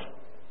Christ.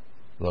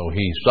 Though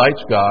he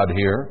cites God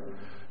here,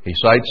 he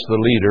cites the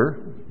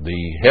leader,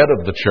 the head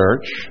of the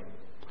church,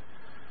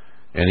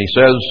 and he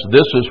says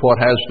this is what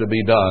has to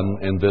be done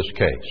in this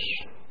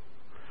case.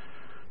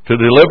 To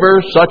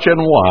deliver such an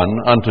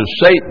one unto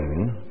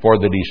Satan for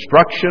the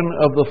destruction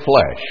of the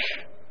flesh,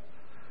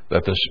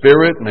 that the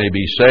spirit may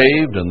be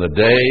saved in the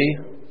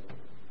day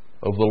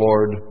of the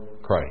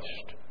Lord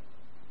Christ.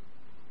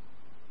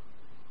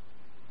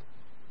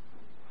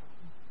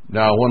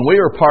 Now, when we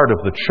are part of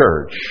the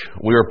church,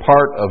 we are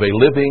part of a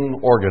living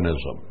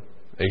organism,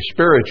 a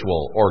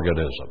spiritual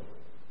organism.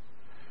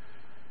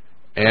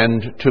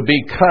 And to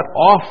be cut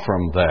off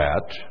from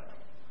that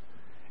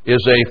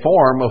is a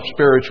form of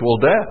spiritual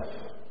death.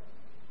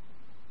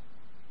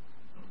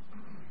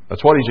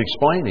 That's what he's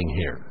explaining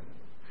here.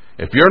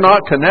 If you're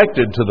not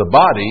connected to the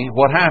body,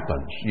 what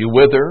happens? You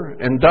wither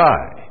and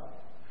die.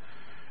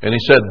 And he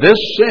said, this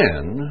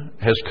sin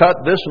has cut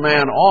this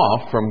man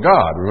off from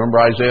God. Remember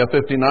Isaiah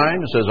 59?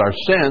 It says, our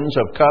sins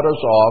have cut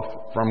us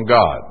off from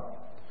God.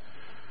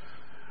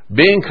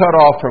 Being cut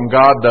off from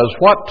God does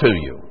what to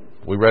you?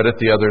 We read it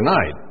the other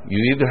night.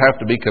 You either have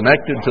to be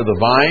connected to the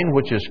vine,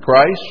 which is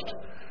Christ.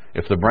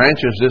 If the branch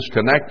is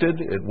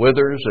disconnected, it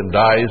withers and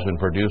dies and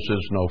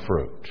produces no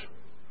fruit.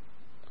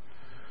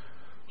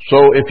 So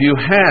if you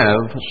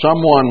have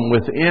someone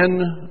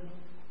within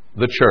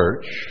the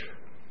church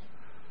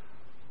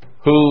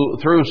who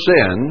through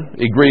sin,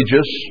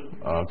 egregious,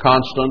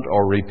 constant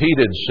or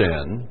repeated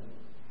sin,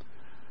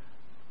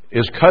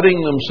 is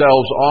cutting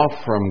themselves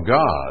off from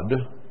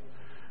God,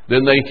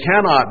 then they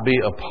cannot be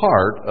a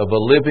part of a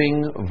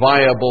living,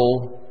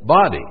 viable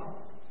body.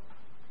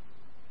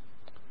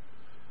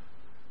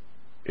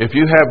 If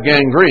you have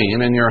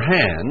gangrene in your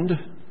hand,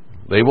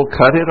 they will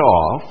cut it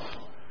off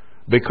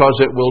because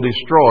it will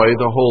destroy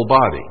the whole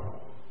body.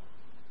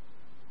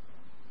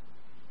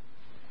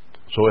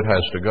 So it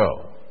has to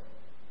go.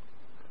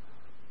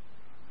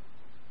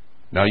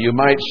 Now, you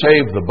might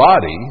save the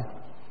body,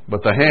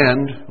 but the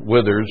hand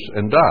withers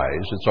and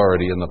dies. It's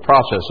already in the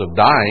process of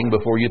dying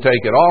before you take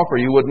it off, or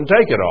you wouldn't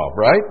take it off,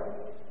 right?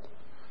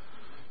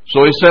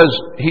 So he says,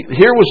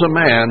 here was a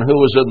man who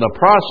was in the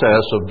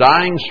process of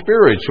dying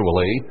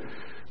spiritually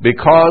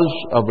because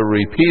of a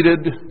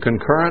repeated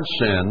concurrent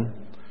sin,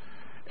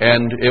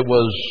 and it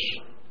was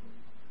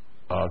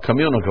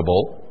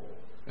communicable.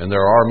 And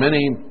there are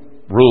many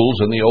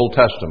rules in the Old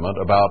Testament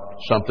about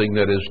something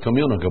that is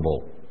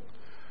communicable.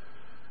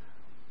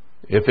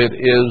 If it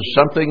is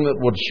something that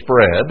would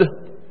spread,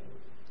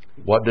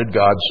 what did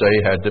God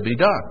say had to be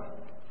done?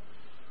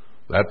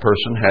 That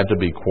person had to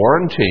be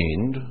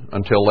quarantined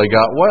until they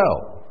got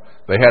well.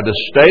 They had to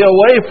stay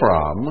away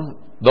from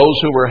those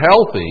who were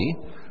healthy,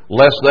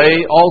 lest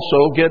they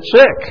also get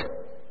sick.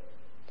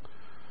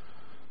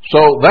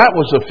 So that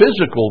was a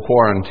physical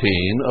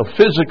quarantine of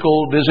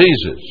physical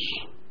diseases.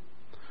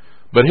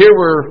 But here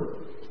we're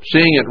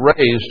seeing it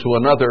raised to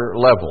another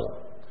level.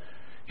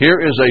 Here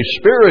is a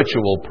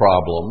spiritual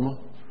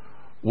problem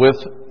with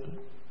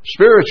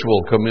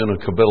spiritual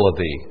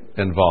communicability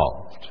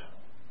involved.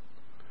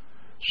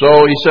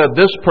 So he said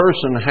this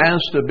person has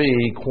to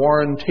be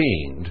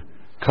quarantined,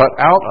 cut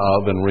out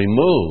of and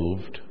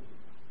removed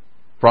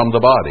from the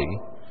body,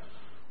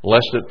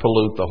 lest it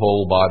pollute the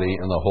whole body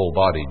and the whole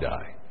body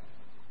die.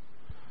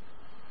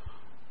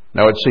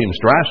 Now it seems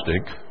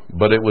drastic,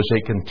 but it was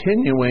a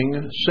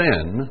continuing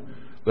sin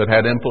that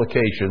had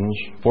implications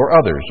for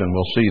others, and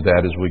we'll see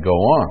that as we go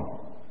on.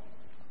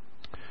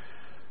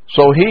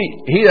 So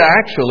he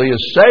actually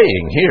is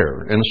saying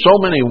here, in so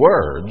many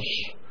words,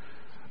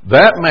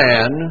 that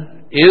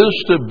man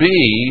is to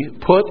be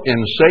put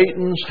in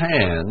Satan's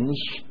hands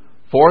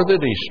for the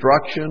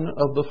destruction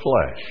of the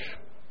flesh.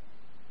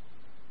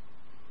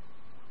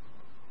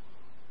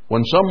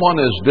 When someone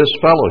is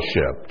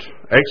disfellowshipped,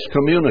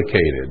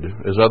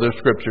 excommunicated, as other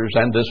scriptures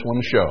and this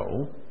one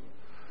show,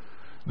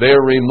 they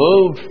are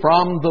removed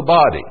from the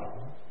body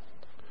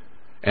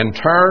and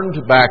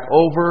turned back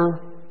over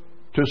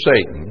to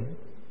Satan,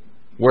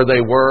 where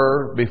they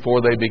were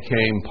before they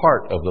became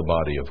part of the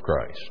body of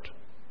Christ,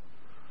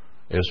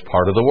 as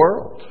part of the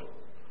world,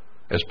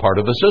 as part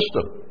of the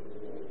system.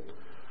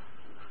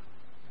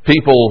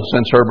 People,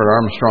 since Herbert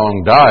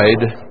Armstrong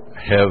died,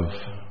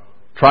 have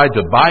tried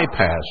to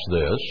bypass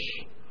this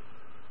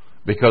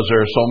because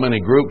there are so many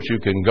groups you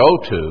can go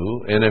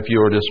to, and if you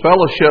are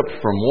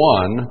disfellowshipped from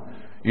one,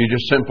 you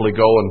just simply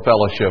go and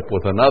fellowship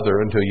with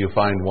another until you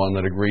find one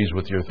that agrees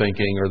with your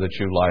thinking or that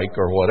you like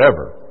or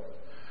whatever.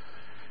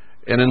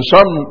 And in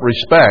some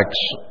respects,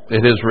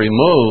 it has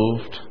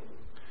removed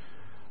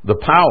the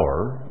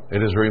power,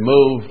 it has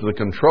removed the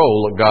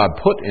control that God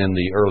put in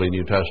the early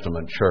New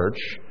Testament church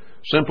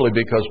simply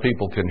because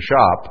people can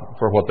shop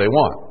for what they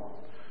want.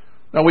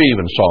 Now, we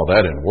even saw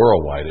that in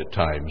worldwide at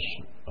times.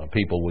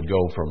 People would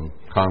go from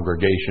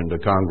congregation to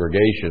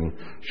congregation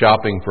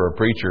shopping for a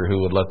preacher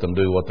who would let them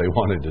do what they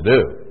wanted to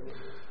do.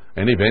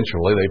 And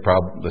eventually,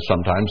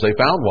 sometimes they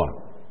found one.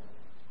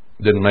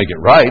 Didn't make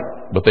it right,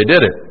 but they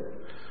did it.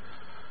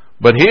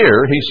 But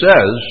here, he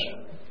says,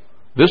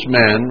 this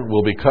man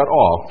will be cut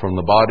off from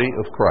the body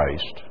of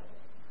Christ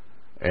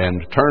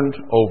and turned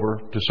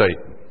over to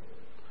Satan.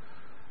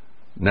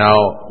 Now,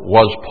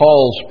 was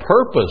Paul's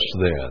purpose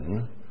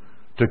then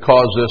to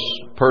cause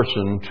this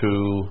person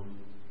to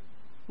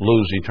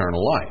lose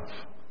eternal life?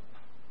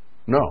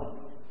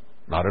 No,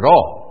 not at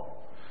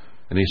all.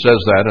 And he says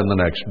that in the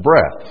next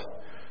breath,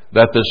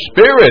 that the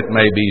spirit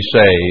may be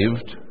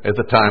saved at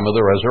the time of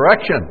the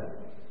resurrection.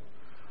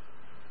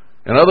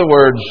 In other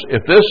words,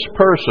 if this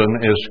person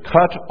is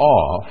cut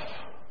off,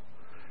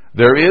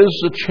 there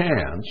is a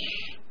chance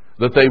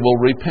that they will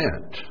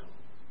repent.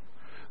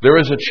 There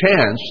is a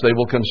chance they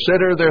will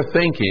consider their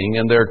thinking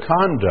and their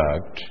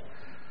conduct.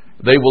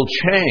 They will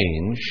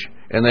change,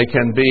 and they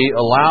can be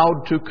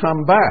allowed to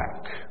come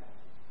back.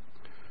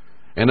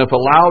 And if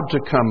allowed to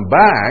come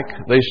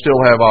back, they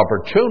still have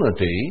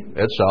opportunity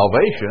at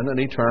salvation and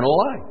eternal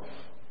life.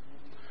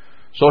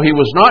 So he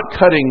was not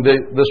cutting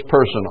this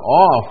person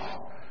off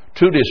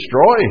to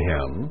destroy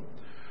him,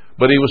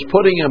 but he was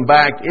putting him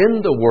back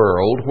in the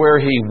world where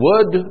he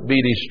would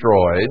be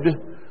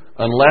destroyed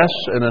unless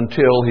and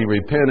until he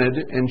repented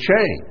and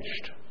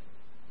changed.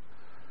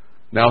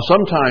 Now,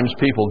 sometimes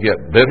people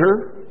get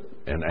bitter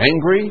and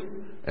angry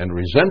and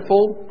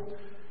resentful,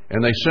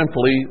 and they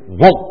simply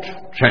won't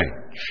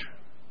change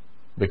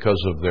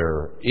because of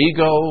their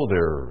ego,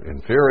 their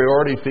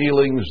inferiority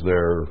feelings,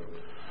 their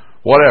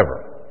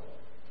whatever,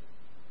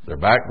 their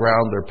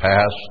background, their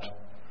past,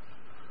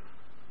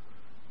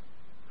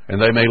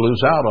 and they may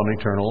lose out on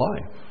eternal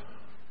life.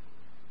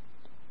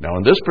 Now,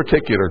 in this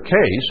particular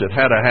case, it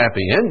had a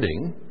happy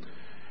ending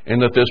in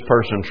that this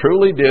person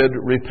truly did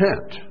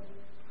repent.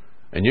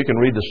 And you can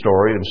read the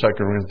story in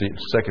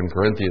 2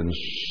 Corinthians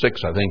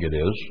 6, I think it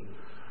is,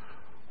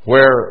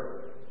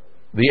 where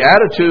the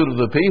attitude of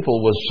the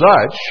people was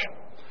such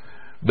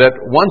that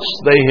once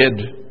they had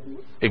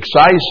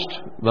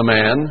excised the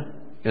man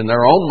in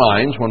their own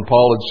minds, when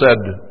Paul had said,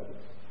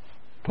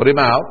 put him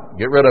out,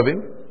 get rid of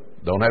him,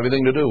 don't have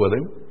anything to do with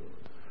him,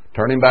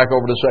 turn him back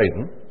over to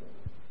Satan,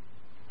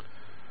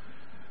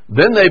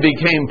 then they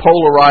became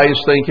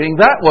polarized thinking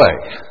that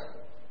way.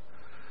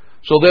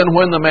 So then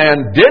when the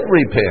man did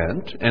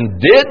repent and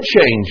did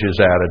change his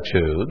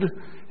attitude,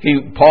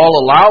 Paul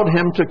allowed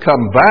him to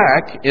come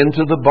back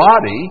into the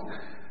body,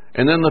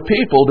 and then the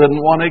people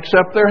didn't want to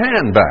accept their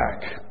hand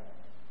back.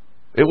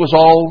 It was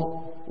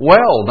all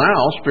well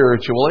now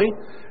spiritually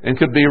and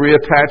could be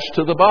reattached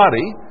to the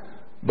body,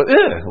 but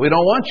we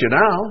don't want you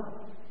now.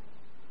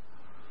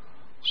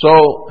 So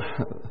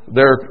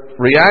their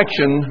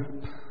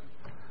reaction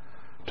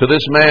to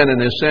this man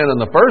and his sin in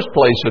the first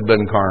place had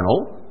been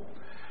carnal,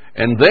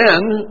 And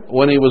then,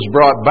 when he was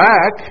brought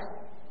back,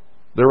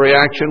 the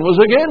reaction was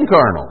again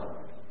carnal.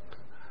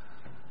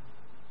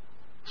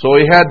 So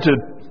he had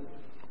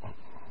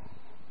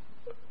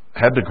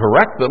to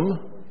correct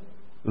them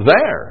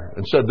there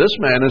and said, this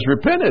man has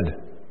repented.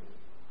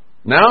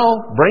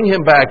 Now bring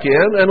him back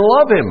in and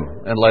love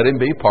him and let him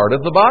be part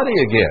of the body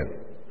again.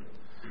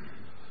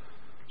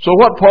 So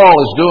what Paul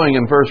is doing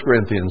in 1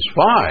 Corinthians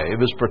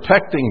 5 is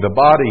protecting the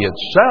body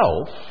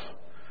itself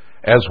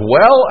as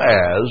well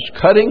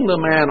as cutting the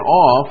man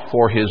off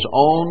for his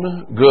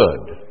own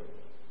good.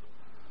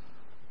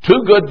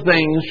 Two good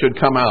things should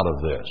come out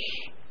of this.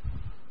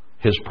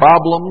 His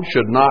problem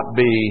should not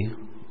be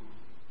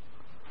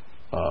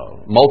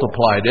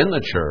multiplied in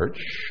the church,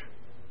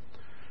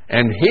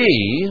 and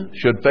he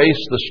should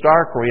face the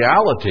stark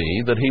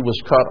reality that he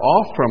was cut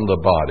off from the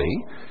body,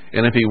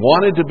 and if he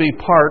wanted to be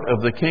part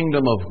of the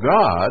kingdom of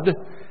God,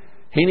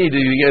 he needed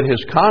to get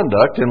his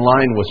conduct in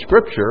line with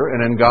Scripture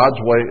and in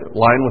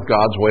line with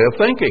God's way of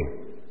thinking.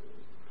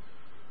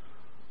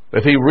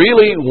 If he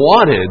really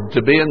wanted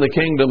to be in the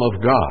kingdom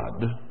of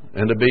God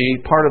and to be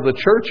part of the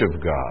church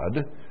of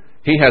God,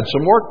 he had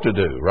some work to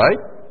do, right?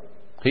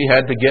 He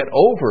had to get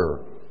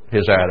over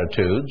his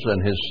attitudes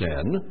and his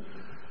sin,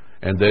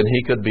 and then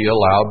he could be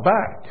allowed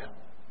back.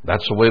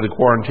 That's the way the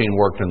quarantine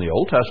worked in the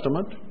Old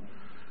Testament.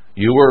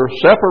 You were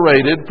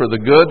separated for the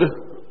good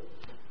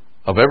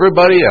of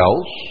everybody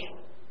else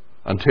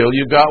until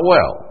you got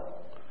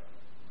well.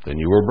 Then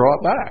you were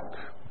brought back,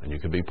 and you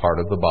could be part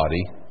of the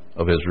body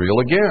of Israel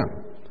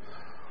again.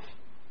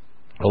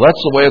 Well,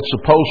 that's the way it's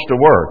supposed to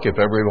work if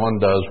everyone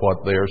does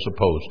what they are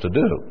supposed to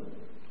do.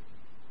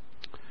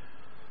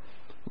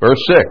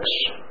 Verse 6.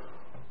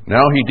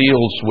 Now he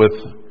deals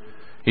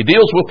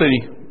with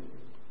the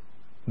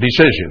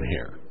decision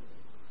here.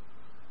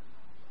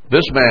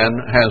 This man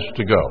has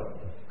to go.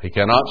 He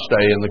cannot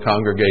stay in the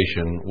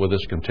congregation with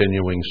his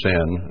continuing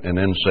sin and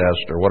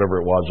incest or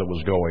whatever it was that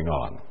was going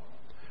on.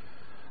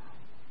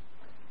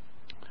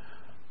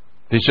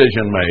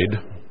 Decision made,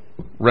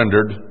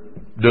 rendered,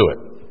 do it.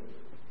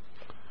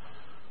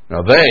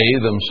 Now they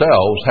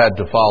themselves had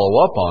to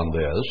follow up on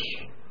this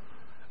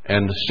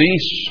and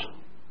cease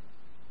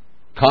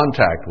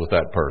contact with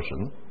that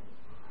person.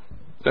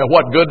 Now,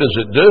 what good does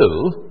it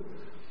do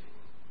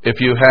if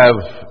you have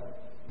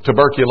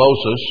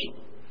tuberculosis,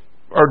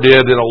 or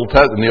did in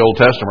the Old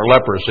Testament,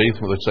 leprosy,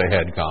 which they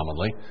had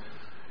commonly?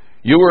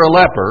 You were a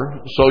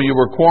leper, so you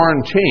were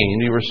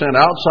quarantined. You were sent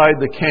outside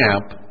the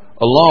camp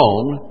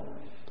alone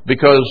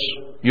because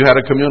you had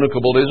a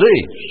communicable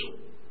disease.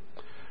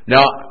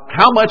 Now,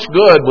 how much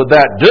good would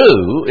that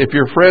do if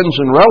your friends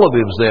and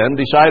relatives then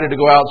decided to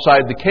go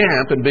outside the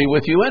camp and be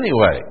with you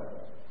anyway?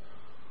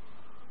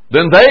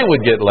 Then they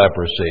would get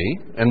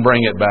leprosy and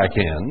bring it back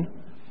in,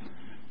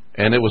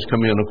 and it was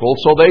communicable,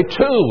 so they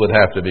too would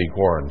have to be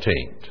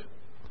quarantined.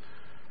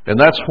 And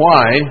that's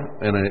why,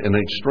 in an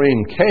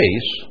extreme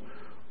case,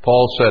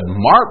 Paul said,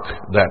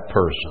 mark that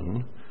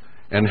person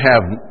and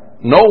have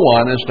no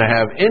one is to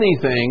have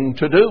anything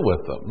to do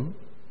with them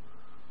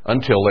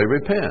until they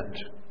repent.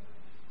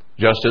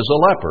 Just as a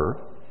leper,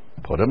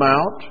 put them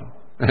out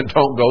and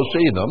don't go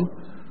see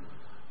them,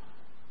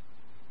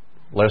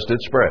 lest it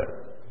spread.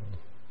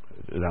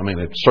 I mean,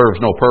 it serves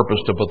no purpose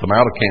to put them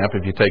out of camp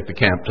if you take the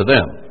camp to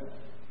them.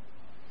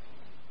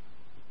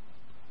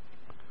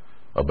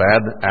 A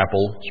bad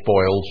apple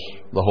spoils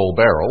the whole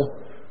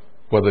barrel.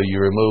 Whether you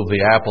remove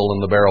the apple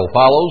and the barrel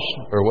follows,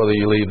 or whether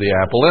you leave the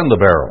apple in the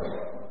barrel.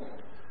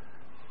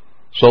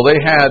 So they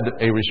had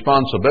a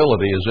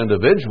responsibility as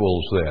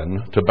individuals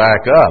then to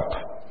back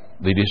up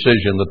the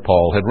decision that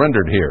Paul had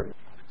rendered here.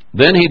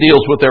 Then he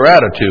deals with their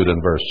attitude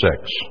in verse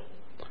 6.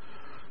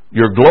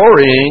 Your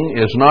glorying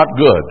is not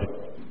good.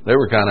 They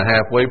were kind of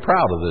halfway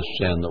proud of this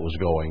sin that was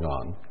going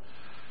on.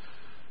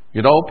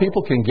 You know,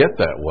 people can get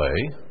that way.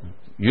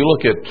 You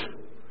look at,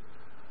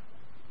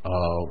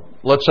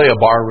 let's say, a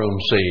barroom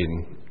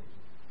scene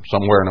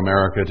somewhere in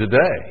America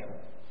today.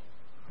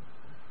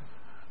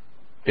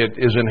 It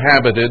is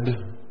inhabited,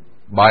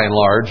 by and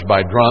large,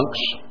 by drunks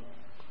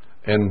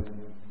and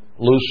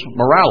loose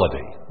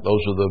morality. Those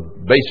are the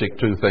basic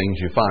two things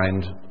you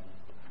find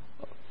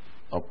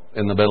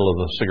in the middle of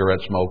the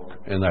cigarette smoke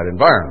in that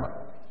environment.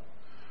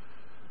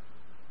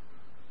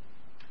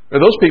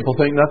 And those people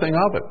think nothing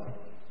of it.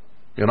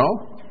 You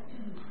know?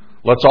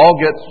 Let's all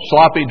get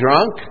sloppy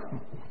drunk.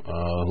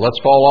 Let's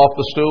fall off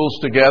the stools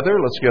together.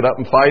 Let's get up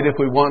and fight if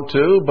we want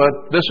to. But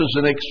this is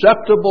an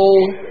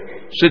acceptable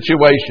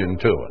situation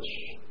to us.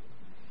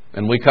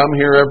 And we come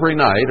here every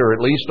night, or at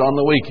least on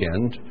the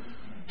weekend,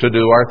 to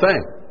do our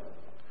thing.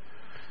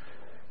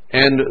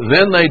 And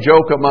then they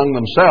joke among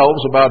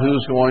themselves about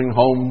who's going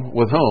home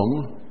with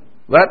whom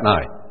that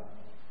night.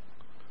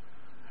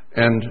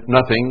 And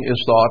nothing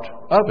is thought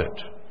of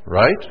it,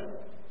 right?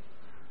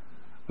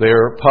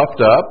 They're puffed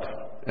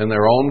up in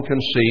their own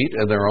conceit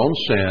and their own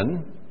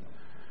sin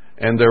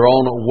and their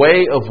own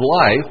way of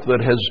life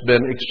that has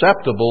been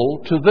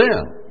acceptable to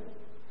them.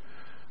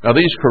 Now,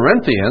 these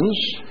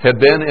Corinthians had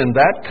been in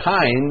that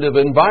kind of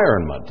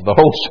environment. The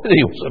whole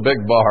city was a big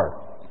bar.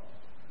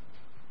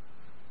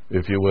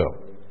 if you will.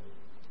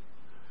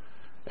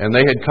 And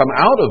they had come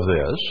out of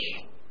this,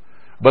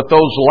 but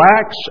those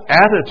lax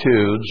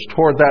attitudes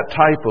toward that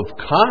type of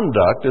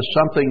conduct is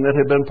something that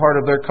had been part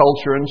of their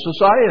culture and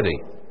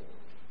society.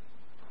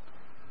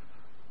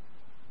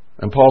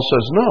 And Paul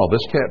says, no,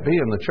 this can't be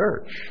in the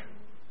church.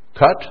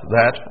 Cut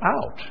that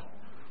out.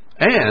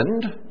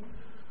 And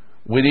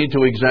we need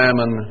to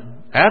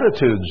examine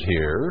attitudes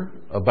here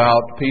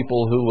about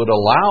people who would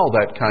allow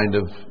that kind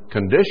of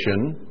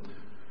condition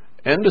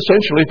and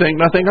essentially think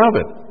nothing of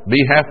it.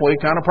 Be halfway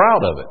kind of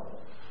proud of it.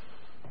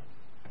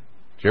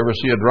 Did you ever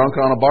see a drunk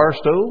on a bar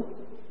stool?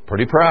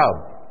 Pretty proud.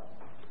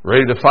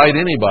 Ready to fight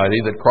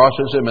anybody that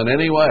crosses him in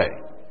any way.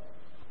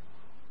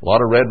 A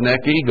lot of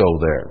redneck ego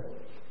there.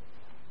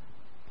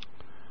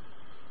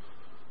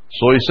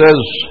 So he says,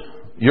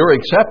 your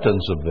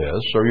acceptance of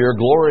this, or your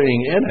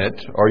glorying in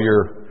it, or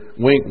your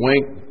wink,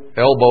 wink,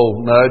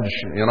 elbow nudge,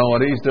 you know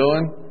what he's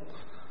doing?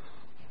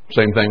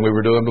 Same thing we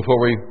were doing before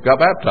we got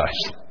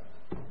baptized.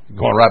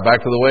 Going right back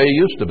to the way he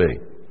used to be.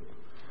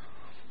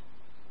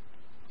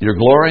 Your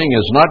glorying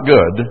is not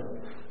good.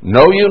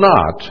 Know you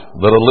not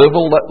that a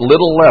little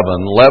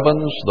leaven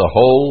leavens the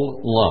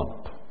whole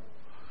lump.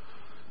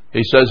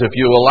 He says if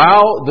you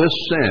allow this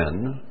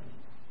sin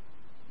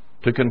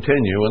to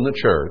continue in the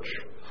church,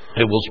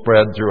 it will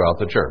spread throughout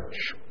the church.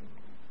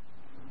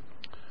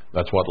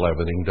 That's what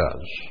leavening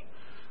does.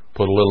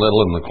 Put a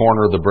little in the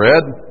corner of the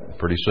bread,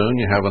 pretty soon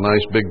you have a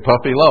nice big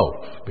puffy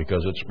loaf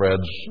because it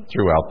spreads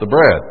throughout the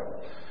bread.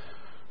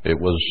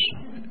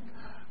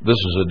 This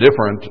is a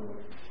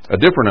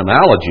different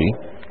analogy,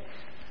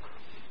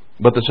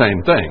 but the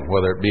same thing,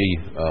 whether it be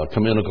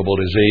communicable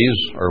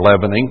disease or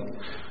leavening.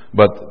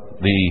 But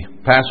the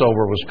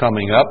Passover was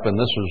coming up, and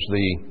this was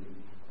the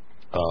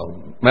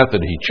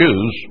method he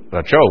chose,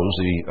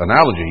 the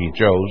analogy he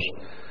chose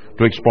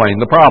to explain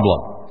the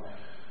problem.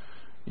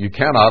 You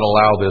cannot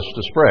allow this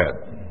to spread.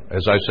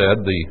 As I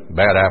said, the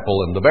bad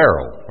apple in the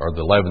barrel, or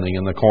the leavening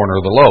in the corner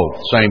of the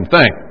loaf, same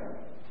thing.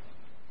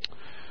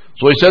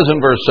 So he says in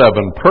verse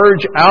 7,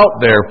 purge out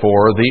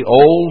therefore the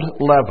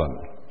old leaven.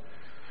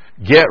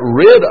 Get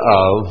rid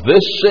of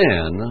this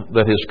sin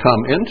that has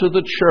come into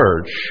the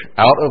church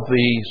out of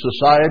the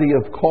society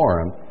of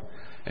Corinth,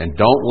 and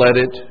don't let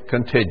it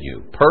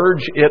continue.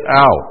 Purge it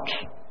out,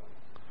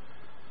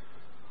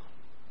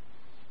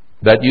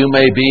 that you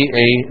may be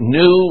a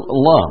new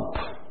lump,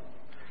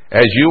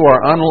 as you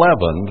are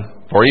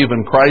unleavened, for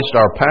even Christ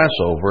our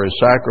Passover is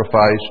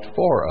sacrificed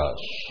for us.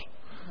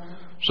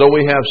 So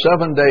we have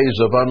 7 days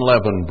of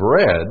unleavened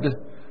bread,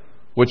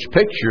 which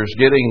pictures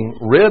getting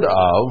rid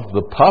of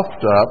the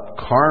puffed up,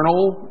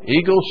 carnal,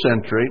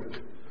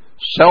 egocentric,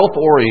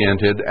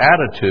 self-oriented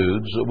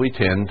attitudes that we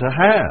tend to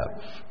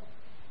have,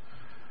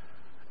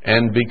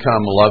 and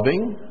become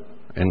loving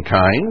and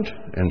kind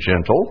and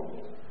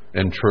gentle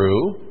and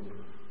true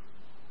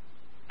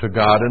to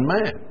God and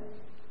man.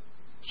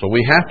 So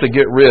we have to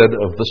get rid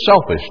of the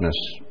selfishness,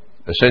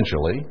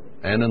 essentially.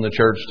 And in the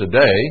church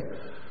today,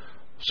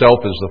 self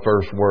is the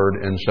first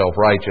word in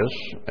self-righteous,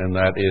 and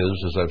that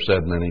is, as I've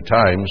said many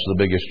times, the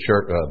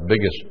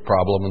biggest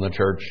problem in the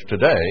church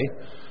today,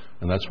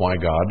 and that's why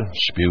God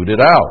spewed it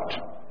out.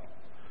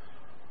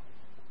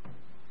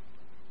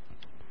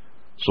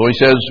 So he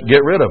says,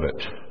 get rid of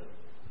it.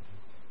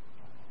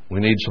 We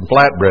need some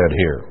flatbread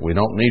here. We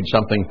don't need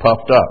something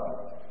puffed up.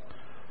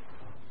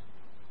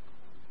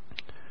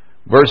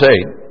 Verse 8,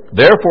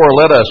 therefore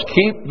let us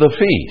keep the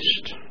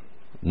feast,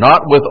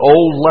 not with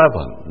old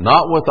leaven,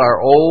 not with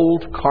our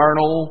old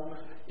carnal,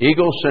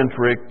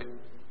 egocentric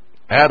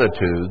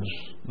attitudes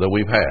that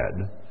we've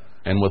had,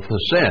 and with the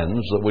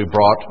sins that we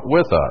brought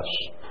with us.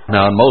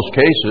 Now, in most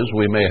cases,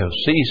 we may have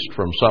ceased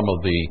from some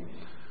of the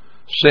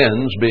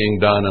sins being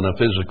done in a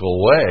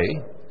physical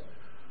way,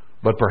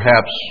 but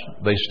perhaps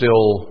they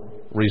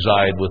still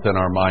reside within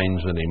our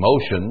minds and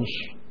emotions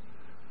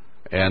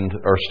and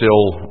are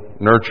still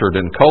nurtured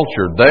and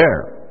cultured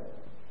there.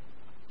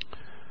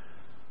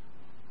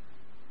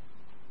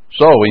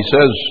 So he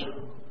says,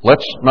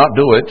 let's not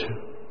do it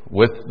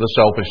with the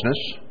selfishness,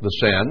 the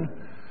sin.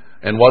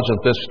 And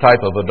wasn't this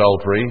type of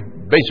adultery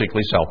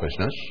basically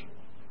selfishness?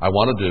 I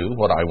want to do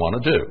what I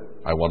want to do.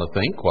 I want to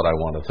think what I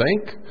want to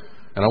think,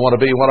 and I want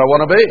to be what I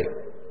want to be.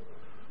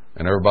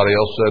 And everybody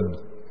else said,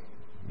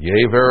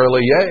 yea,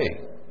 verily,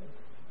 yea.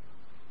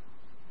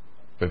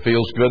 If it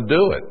feels good,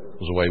 do it,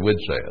 is the way we'd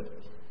say it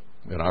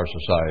in our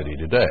society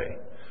today.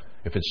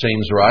 If it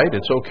seems right,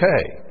 it's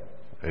okay.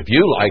 If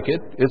you like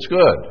it, it's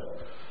good.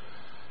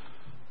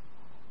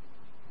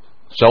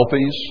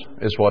 Selfies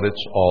is what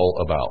it's all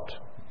about.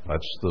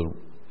 That's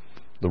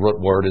the root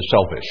word is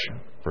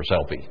selfish for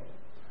selfie.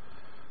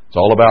 It's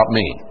all about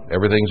me.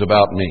 Everything's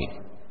about me.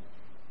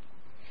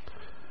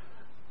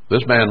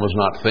 This man was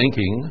not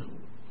thinking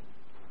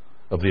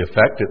of the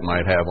effect it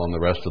might have on the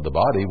rest of the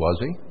body, was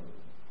he?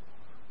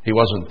 He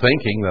wasn't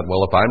thinking that,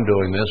 well, if I'm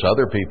doing this,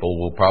 other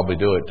people will probably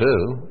do it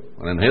too.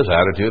 And in his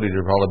attitude, he'd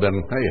probably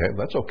been, hey,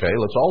 that's okay,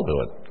 let's all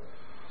do it.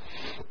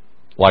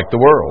 Like the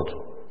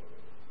world.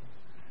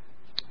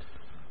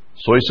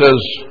 So he says,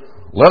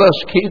 Let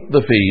us keep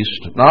the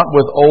feast not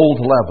with old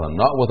leaven,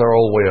 not with our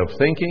old way of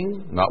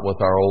thinking, not with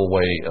our old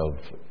way of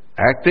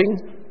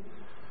acting,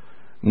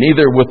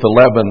 neither with the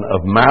leaven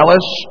of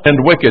malice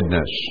and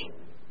wickedness.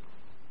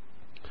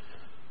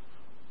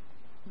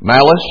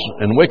 Malice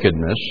and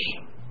wickedness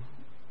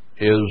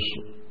is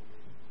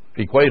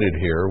equated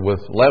here with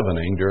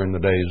leavening during the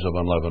days of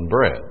unleavened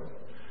bread,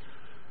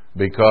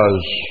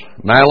 because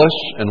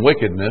malice and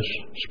wickedness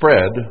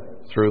spread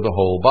through the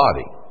whole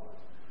body.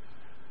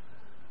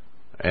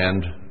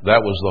 And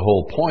that was the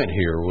whole point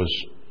here, was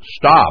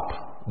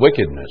stop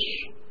wickedness,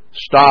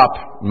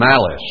 stop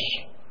malice,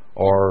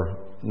 or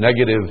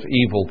negative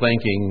evil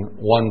thinking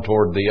one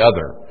toward the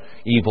other,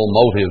 evil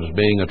motives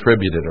being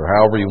attributed, or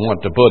however you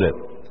want to put it.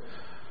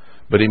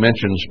 But he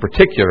mentions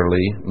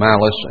particularly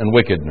malice and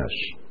wickedness.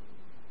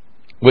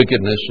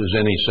 Wickedness is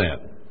any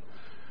sin,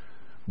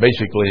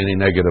 basically any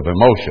negative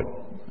emotion.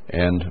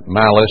 And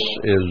malice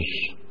is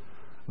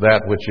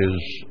that which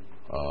is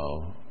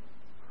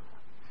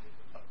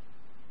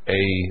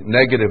a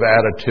negative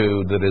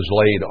attitude that is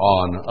laid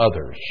on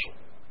others.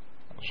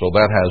 So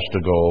that has to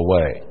go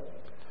away.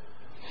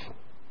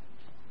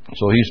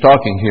 So he's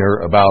talking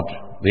here about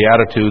the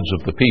attitudes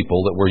of the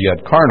people that were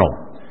yet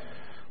carnal.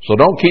 So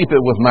don't keep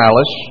it with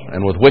malice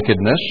and with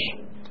wickedness,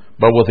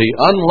 but with the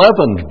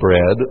unleavened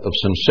bread of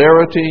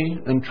sincerity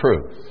and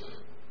truth.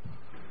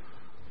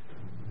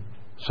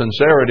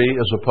 Sincerity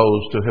as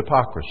opposed to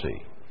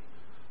hypocrisy.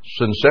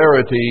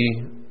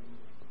 Sincerity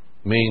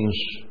means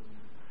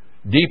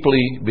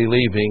deeply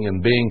believing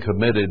and being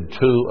committed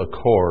to a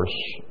course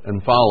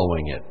and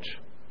following it,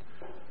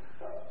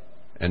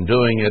 and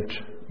doing it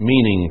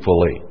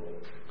meaningfully.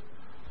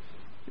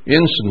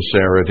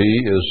 Insincerity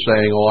is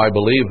saying, oh, I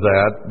believe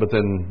that, but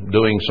then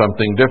doing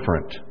something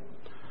different.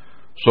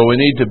 So we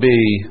need to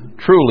be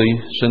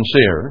truly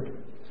sincere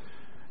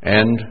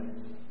and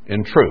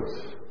in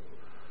truth.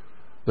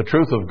 The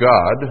truth of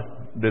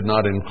God did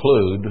not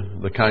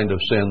include the kind of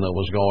sin that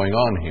was going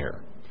on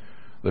here.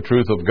 The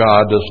truth of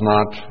God does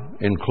not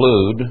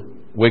include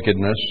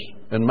wickedness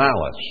and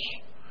malice.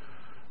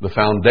 The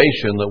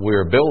foundation that we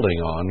are building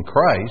on,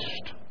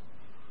 Christ,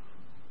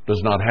 does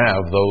not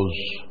have those,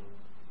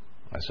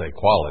 I say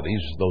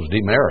qualities, those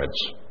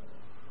demerits,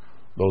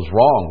 those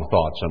wrong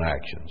thoughts and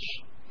actions.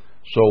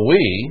 So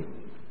we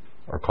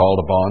are called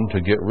upon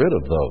to get rid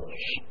of those,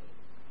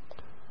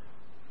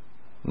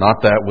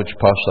 not that which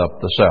puffs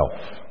up the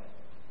self.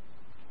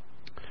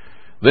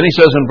 Then he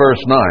says in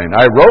verse 9,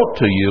 I wrote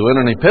to you in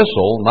an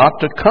epistle not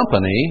to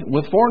company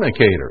with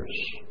fornicators.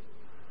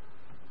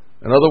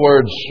 In other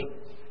words,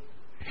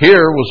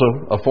 here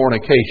was a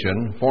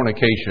fornication.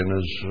 Fornication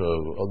is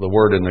the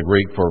word in the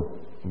Greek for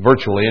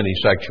virtually any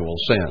sexual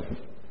sin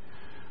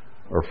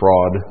or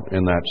fraud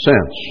in that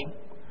sense.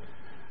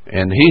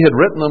 And he had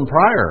written them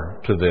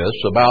prior to this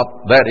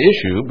about that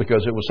issue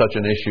because it was such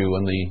an issue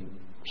in the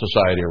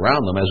society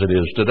around them as it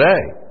is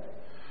today.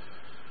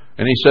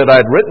 And he said,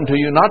 I'd written to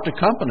you not to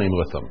company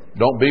with them.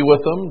 Don't be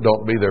with them.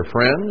 Don't be their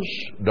friends.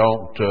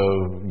 Don't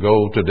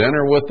go to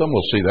dinner with them.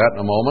 We'll see that in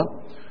a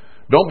moment.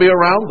 Don't be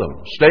around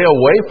them. Stay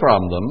away from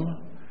them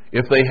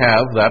if they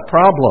have that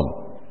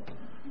problem.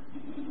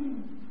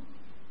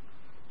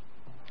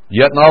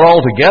 Yet not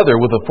altogether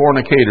with the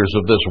fornicators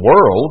of this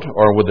world,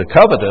 or with the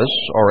covetous,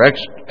 or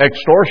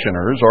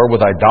extortioners, or with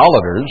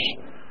idolaters,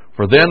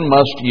 for then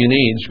must ye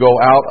needs go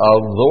out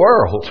of the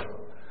world.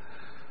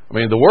 I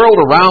mean, the world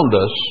around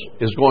us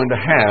is going to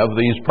have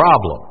these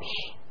problems.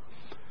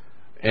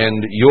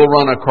 And you'll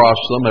run across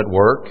them at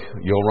work.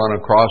 You'll run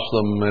across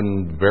them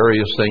in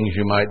various things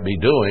you might be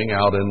doing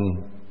out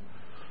in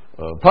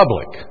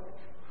public.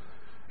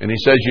 And he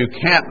says you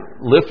can't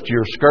lift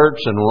your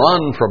skirts and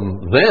run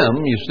from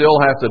them. You still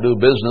have to do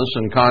business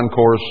and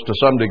concourse to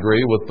some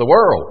degree with the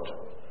world.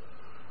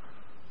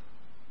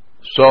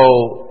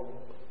 So,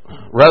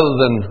 rather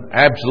than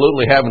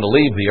absolutely having to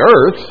leave the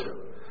earth,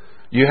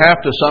 you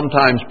have to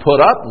sometimes put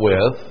up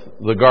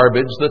with the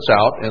garbage that's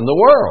out in the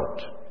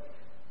world.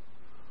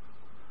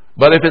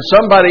 But if it's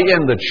somebody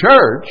in the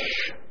church,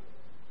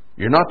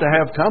 you're not to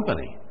have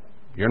company.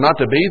 You're not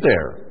to be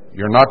there.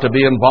 You're not to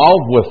be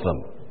involved with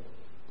them.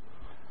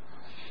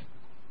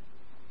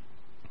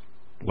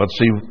 Let's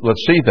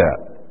see that.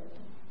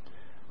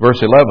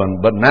 Verse 11,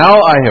 but now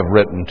I have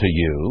written to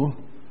you.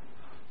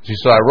 He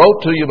said, I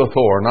wrote to you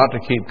before not to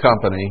keep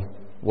company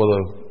with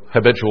a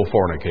habitual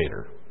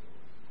fornicator.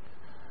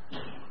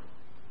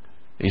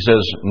 He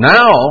says,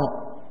 now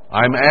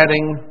I'm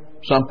adding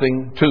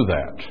something to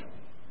that.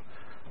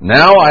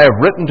 Now I have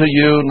written to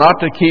you not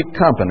to keep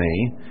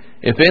company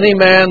if any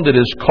man that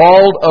is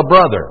called a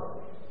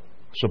brother,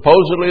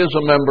 supposedly is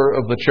a member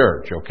of the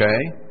church, okay?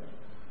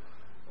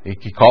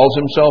 He calls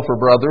himself a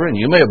brother, and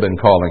you may have been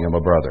calling him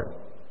a brother.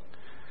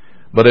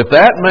 But if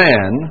that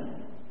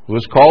man who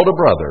is called a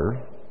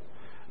brother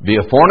be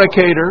a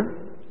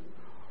fornicator,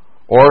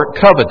 or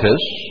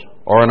covetous,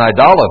 or an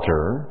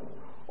idolater,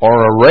 or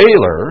a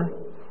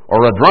railer,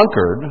 or a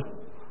drunkard,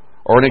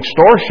 or an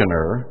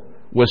extortioner,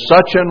 with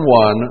such an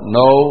one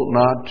know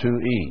not to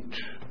eat.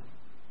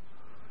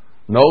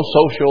 No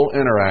social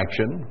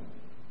interaction,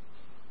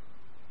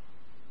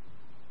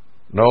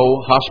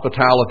 no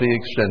hospitality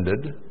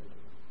extended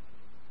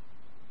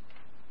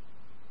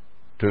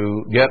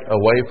to get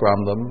away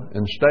from them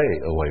and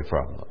stay away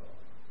from them.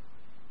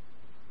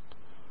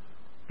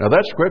 Now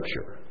that's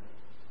Scripture.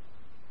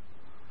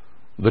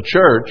 The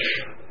church,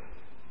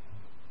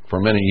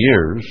 for many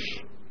years,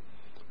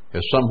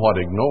 has somewhat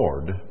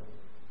ignored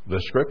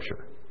the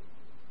Scripture.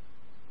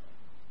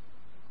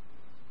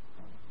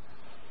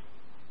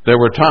 There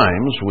were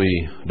times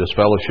we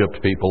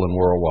disfellowshipped people in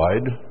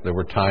Worldwide. There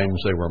were times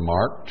they were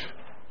marked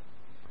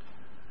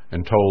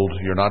and told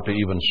you're not to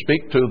even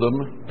speak to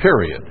them,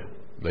 period.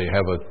 They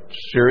have a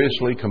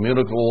seriously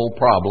communicable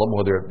problem,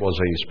 whether it was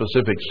a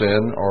specific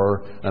sin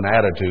or an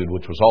attitude,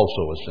 which was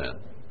also a sin.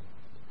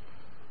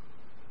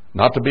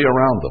 Not to be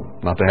around them,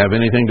 not to have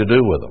anything to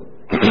do with them.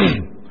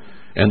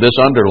 And this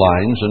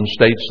underlines and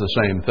states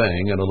the same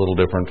thing in a little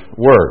different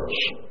words.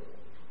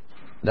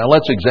 Now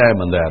let's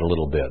examine that a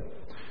little bit.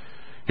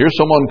 Here's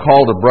someone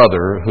called a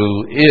brother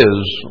who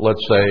is,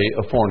 let's say,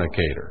 a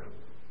fornicator.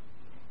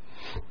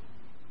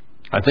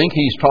 I think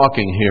he's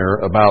talking here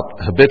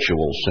about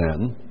habitual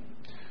sin.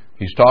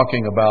 He's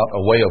talking about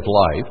a way of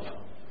life.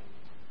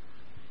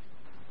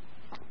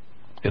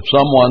 If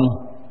someone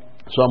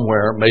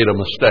somewhere made a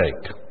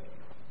mistake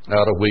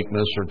out of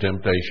weakness or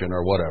temptation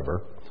or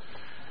whatever,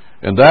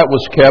 and that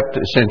was kept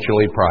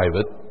essentially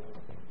private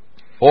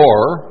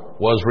or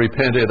was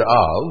repented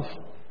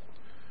of,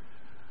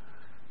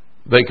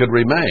 they could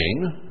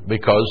remain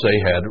because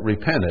they had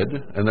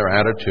repented and their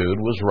attitude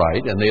was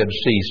right and they had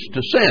ceased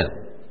to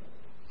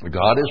sin.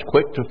 God is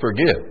quick to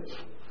forgive.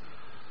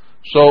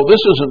 So this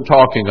isn't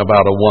talking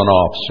about a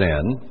one-off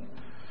sin.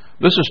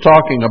 This is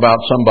talking about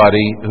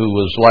somebody who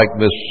was like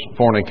this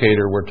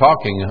fornicator we're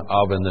talking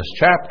of in this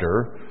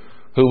chapter,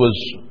 who was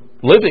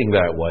living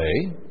that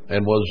way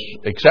and was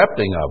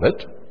accepting of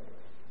it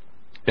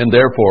and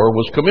therefore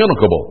was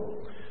communicable.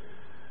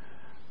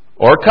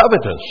 Or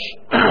covetous.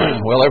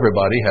 Well,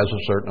 everybody has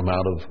a certain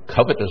amount of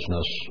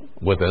covetousness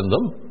within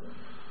them.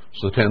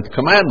 It's the 10th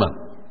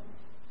commandment.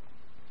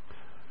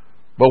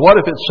 But what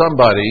if it's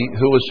somebody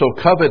who is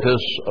so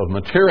covetous of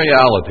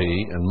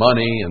materiality and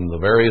money and the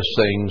various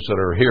things that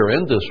are here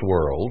in this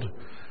world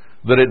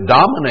that it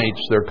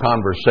dominates their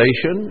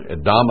conversation,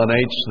 it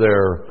dominates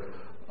their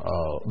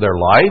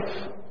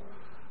life,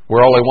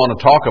 where all they want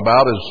to talk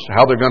about is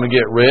how they're going to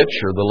get rich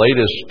or the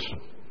latest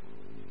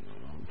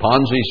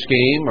Ponzi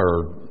scheme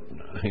or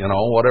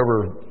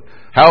whatever,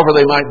 however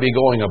they might be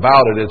going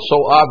about it, it's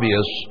so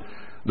obvious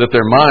that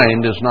their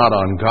mind is not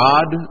on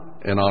God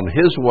and on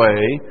His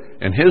way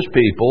and His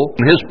people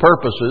and His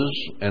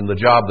purposes and the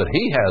job that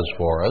He has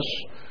for us,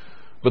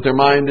 but their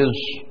mind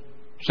is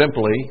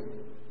simply,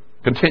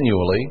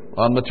 continually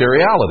on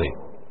materiality.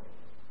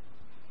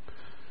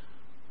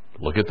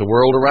 Look at the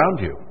world around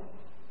you.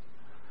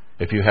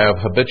 If you have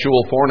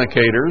habitual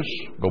fornicators,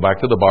 go back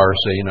to the bar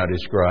scene I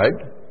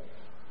described,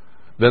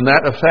 then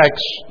that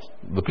affects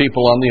the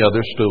people on the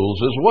other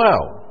stools as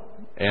well.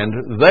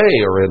 And they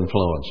are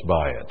influenced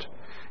by it.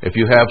 If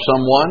you have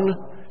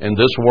someone in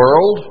this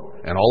world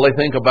and all they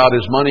think about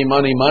is money,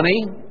 money,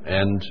 money,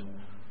 and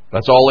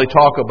that's all they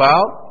talk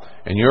about,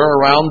 and you're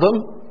around them,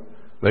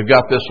 they've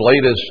got this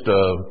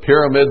latest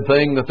pyramid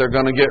thing that they're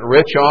going to get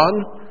rich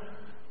on,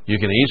 you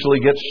can easily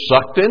get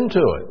sucked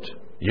into it.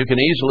 You can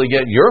easily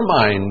get your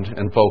mind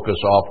and focus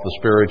off the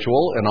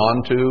spiritual and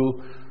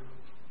onto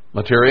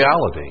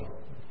materiality.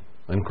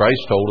 And Christ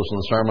told us in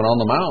the Sermon on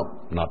the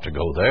Mount not to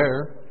go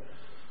there.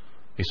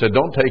 He said,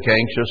 don't take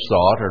anxious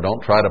thought or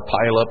don't try to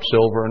pile up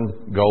silver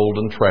and gold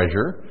and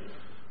treasure,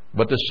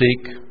 but to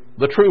seek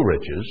the true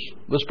riches,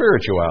 the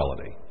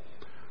spirituality.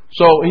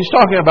 So he's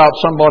talking about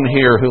someone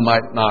here who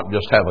might not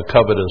just have a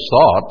covetous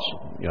thought,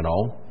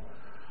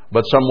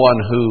 but someone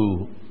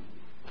who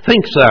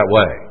thinks that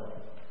way.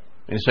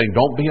 And he's saying,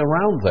 don't be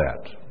around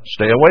that.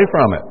 Stay away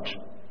from it.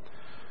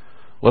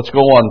 Let's go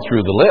on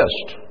through the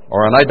list.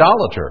 Or an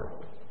idolater.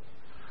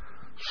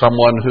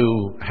 Someone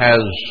who has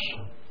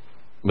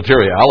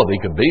materiality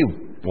could be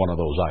one of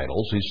those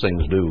idols. These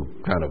things do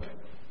kind of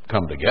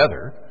come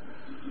together.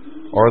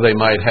 Or they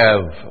might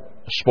have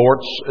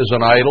sports as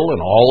an idol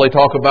and all they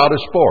talk about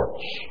is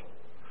sports.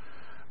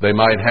 They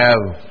might have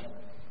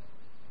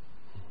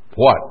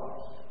what?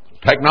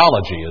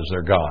 Technology is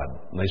their God.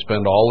 And they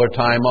spend all their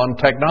time on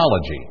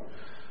technology.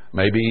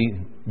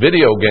 Maybe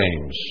video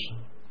games.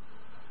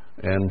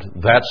 And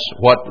that's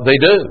what they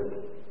do.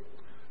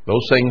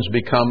 Those things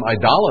become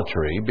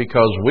idolatry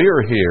because we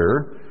are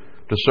here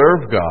to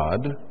serve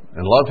God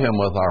and love Him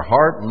with our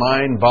heart,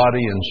 mind,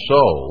 body, and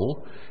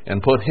soul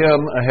and put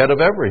Him ahead of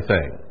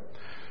everything.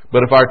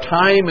 But if our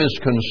time is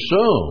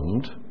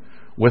consumed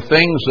with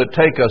things that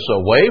take us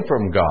away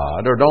from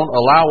God or don't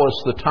allow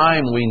us the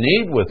time we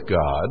need with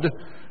God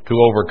to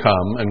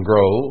overcome and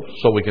grow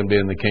so we can be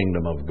in the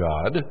kingdom of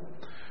God,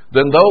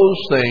 then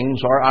those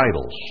things are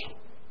idols.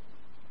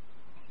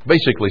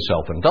 Basically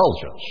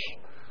self-indulgence.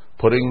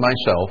 Putting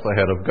myself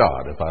ahead of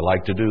God. If I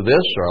like to do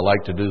this, or I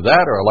like to do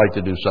that, or I like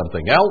to do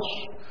something else,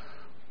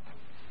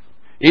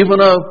 even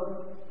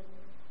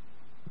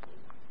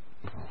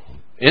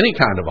any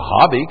kind of a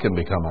hobby can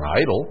become an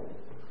idol.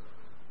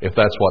 if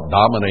that's what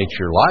dominates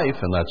your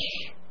life and that's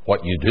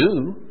what you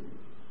do.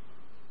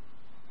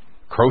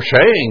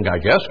 Crocheting, I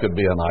guess, could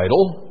be an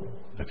idol.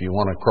 If you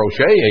want to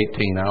crochet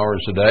 18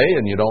 hours a day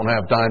and you don't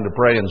have time to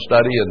pray and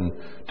study and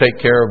take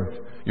care of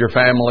your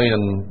family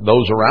and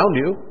those around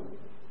you,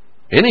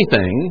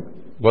 anything,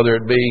 whether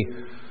it be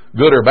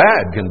good or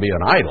bad, can be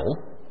an idol.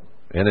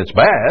 And it's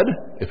bad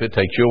if it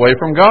takes you away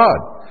from God.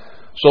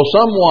 So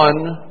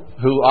someone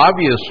who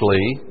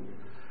obviously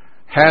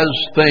has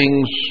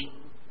things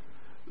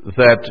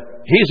that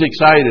he's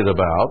excited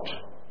about,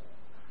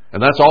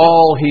 and that's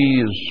all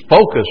he's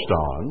focused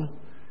on,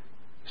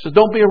 he says,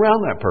 don't be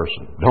around that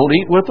person. Don't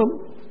eat with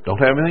them. Don't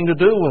have anything to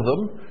do with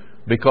them,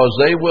 because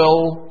they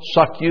will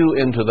suck you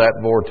into that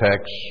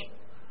vortex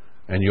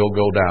and you'll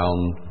go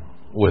down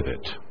with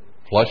it,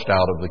 flushed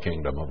out of the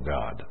kingdom of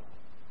God.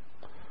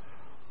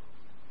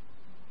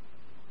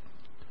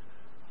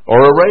 Or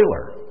a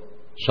railer,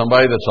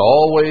 somebody that's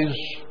always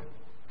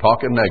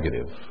talking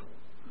negative,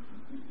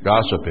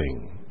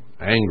 gossiping,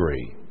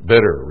 angry,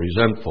 bitter,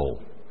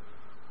 resentful,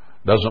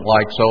 doesn't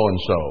like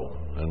so-and-so,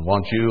 and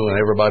wants you and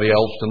everybody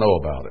else to know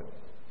about it.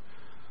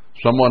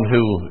 Someone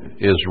who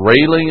is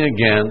railing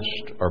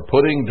against or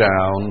putting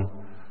down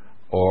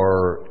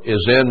or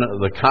is in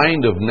the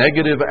kind of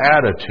negative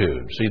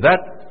attitude. See, that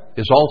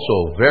is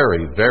also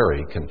very,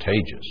 very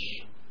contagious.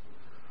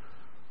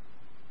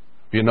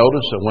 You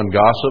notice that when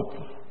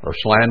gossip or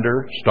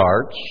slander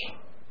starts,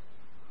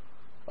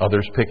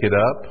 others pick it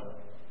up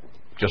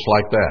just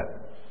like that.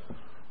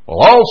 Well,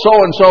 all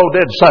so-and-so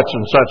did such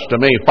and such to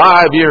me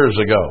 5 years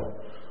ago.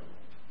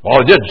 Well,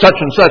 he did such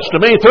and such to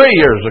me 3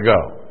 years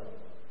ago.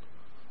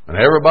 And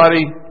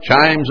everybody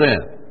chimes in.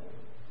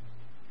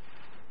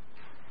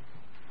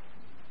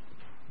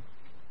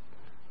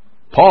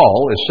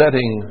 Paul is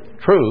setting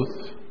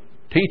truth,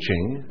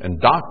 teaching, and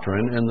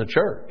doctrine in the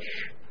church.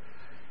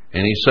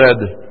 And he said,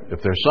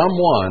 if there's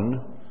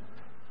someone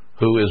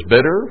who is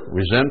bitter,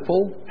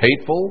 resentful,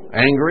 hateful,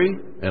 angry,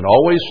 and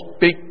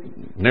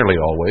nearly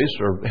always,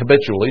 or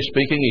habitually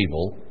speaking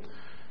evil,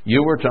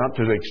 you are not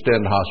to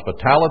extend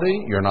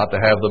hospitality, you're not to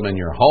have them in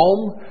your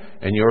home,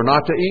 and you're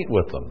not to eat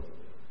with them.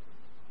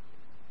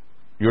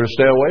 You're to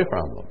stay away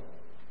from them,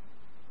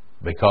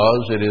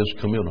 because it is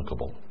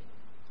communicable,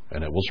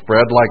 and it will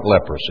spread like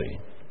leprosy.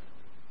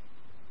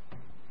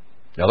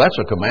 Now that's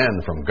a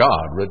command from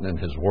God written in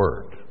His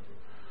Word.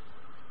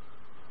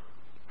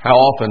 How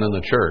often in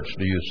the church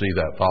do you see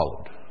that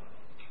followed?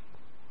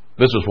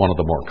 This is one of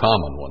the more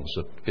common ones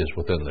that is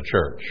within the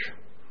church.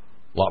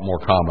 A lot more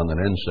common than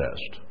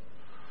incest.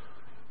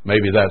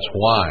 Maybe that's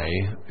why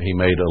he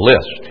made a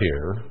list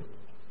here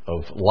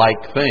of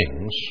like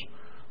things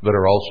that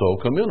are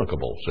also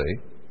communicable, see?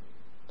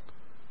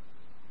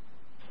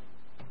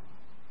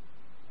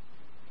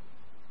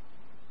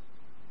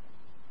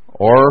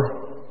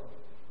 Or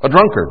a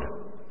drunkard.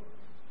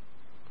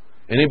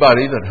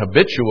 Anybody that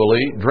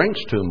habitually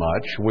drinks too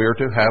much, we're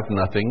to have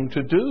nothing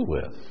to do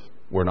with.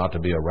 We're not to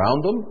be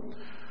around them.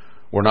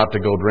 We're not to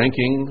go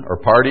drinking or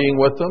partying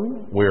with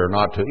them. We're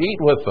not to eat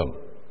with them.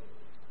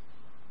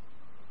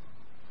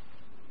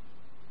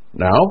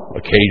 Now,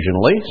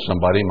 occasionally,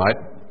 somebody might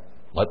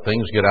let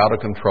things get out of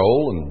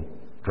control and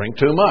drink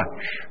too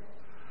much.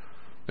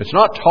 It's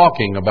not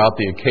talking about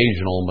the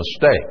occasional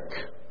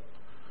mistake.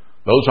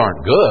 Those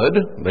aren't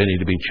good. They need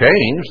to be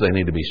changed. They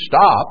need to be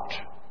stopped.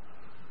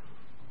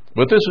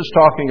 But this is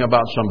talking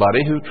about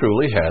somebody who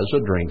truly has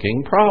a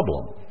drinking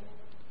problem.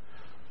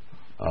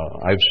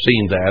 I've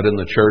seen that in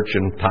the church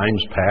in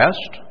times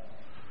past.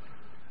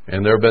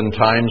 And there have been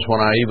times when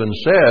I even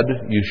said,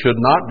 you should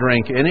not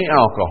drink any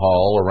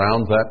alcohol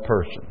around that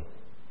person.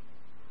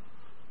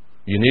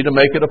 You need to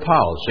make it a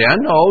policy. I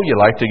know you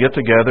like to get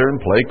together and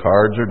play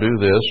cards or do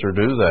this or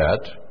do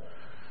that.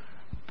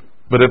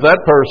 But if that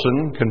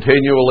person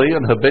continually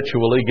and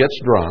habitually gets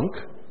drunk,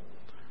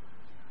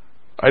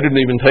 I didn't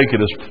even take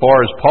it as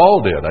far as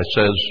Paul did. I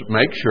says,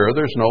 make sure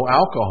there's no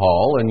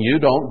alcohol and you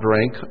don't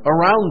drink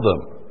around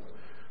them.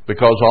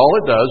 Because all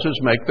it does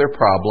is make their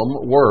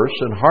problem worse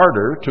and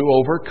harder to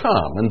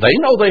overcome. And they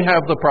know they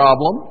have the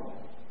problem.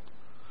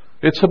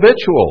 It's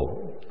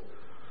habitual.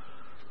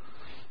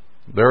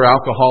 There are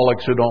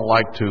alcoholics who don't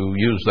like to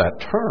use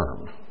that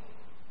term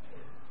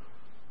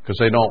because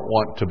they don't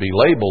want to be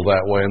labeled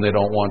that way and they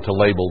don't want to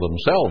label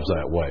themselves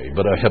that way.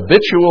 But a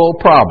habitual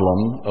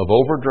problem of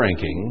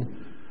overdrinking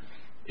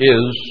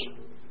is,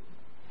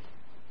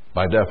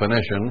 by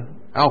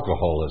definition,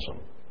 alcoholism.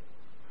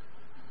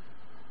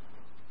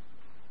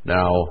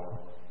 Now,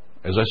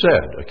 as I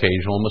said,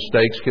 occasional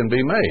mistakes can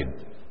be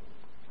made.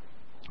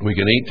 We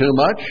can eat too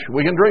much,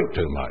 we can drink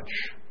too much.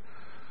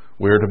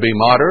 We're to be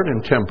moderate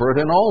and temperate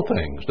in all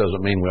things.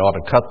 Doesn't mean we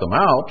ought to cut them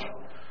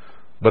out.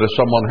 But if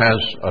someone has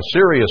a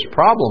serious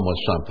problem with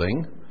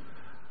something,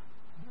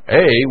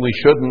 we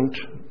shouldn't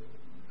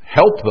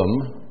help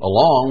them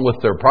along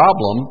with their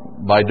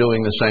problem by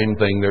doing the same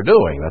thing they're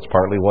doing. That's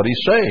partly what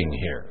he's saying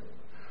here.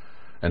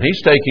 And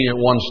he's taking it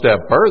one step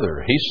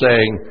further. He's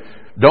saying,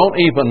 don't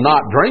even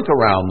not drink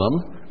around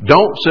them.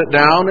 Don't sit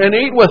down and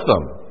eat with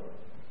them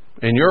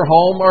in your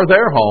home or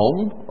their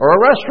home or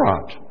a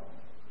restaurant.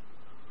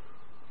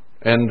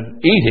 And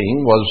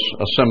eating was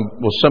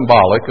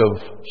symbolic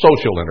of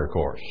social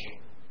intercourse,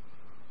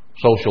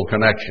 social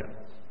connection.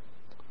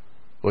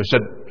 So he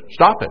said,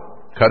 stop it,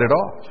 cut it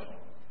off.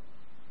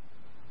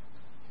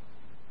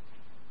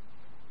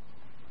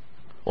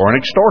 Or an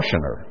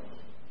extortioner,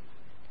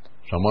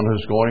 someone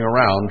who's going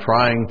around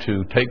trying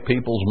to take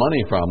people's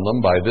money from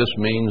them by this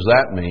means,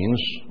 that means,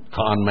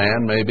 con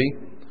man maybe,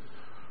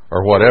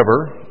 or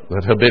whatever,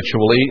 that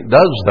habitually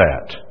does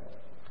that.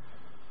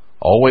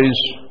 Always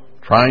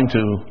trying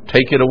to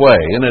take it away.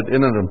 And it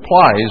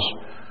implies,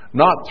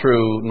 not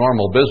through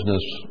normal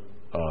business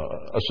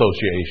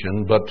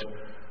association, but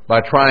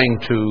by trying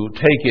to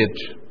take it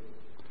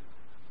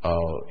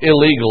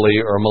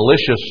illegally or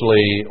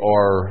maliciously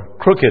or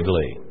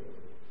crookedly.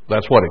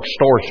 That's what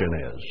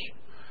extortion is.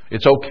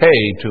 It's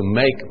okay to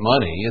make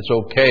money. It's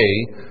okay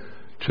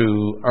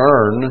to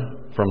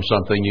earn from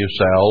something you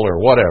sell or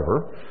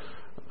whatever.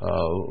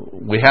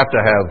 We have to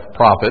have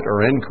profit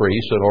or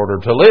increase in order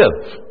to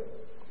live.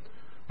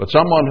 But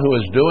someone who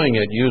is doing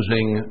it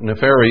using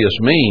nefarious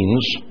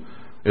means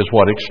is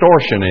what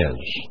extortion is,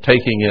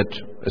 taking it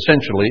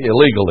essentially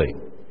illegally.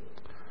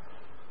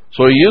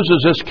 So he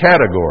uses this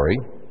category,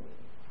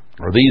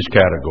 or these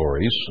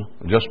categories,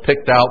 just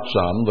picked out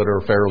some that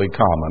are fairly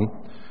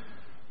common,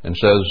 and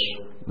says,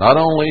 not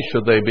only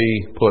should they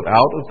be put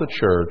out of the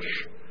church,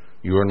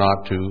 you are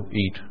not to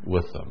eat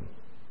with them.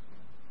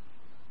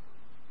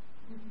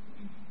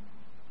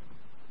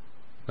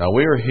 Now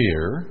we are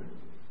here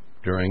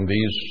during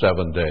these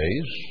 7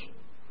 days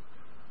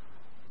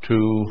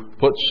to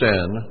put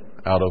sin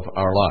out of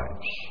our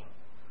lives.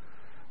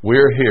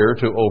 We're here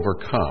to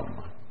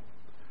overcome.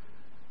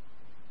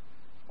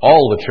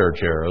 All the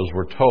church eras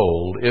were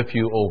told, if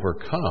you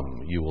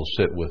overcome, you will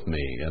sit with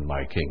me in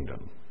my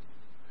kingdom.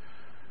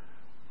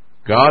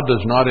 God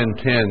does not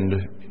intend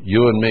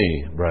you and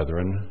me,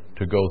 brethren,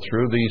 to go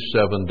through these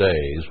 7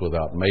 days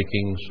without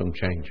making some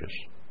changes.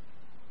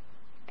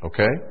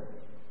 Okay?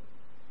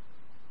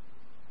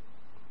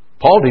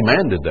 Paul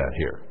demanded that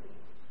here.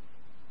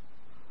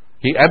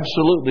 He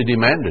absolutely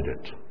demanded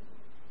it.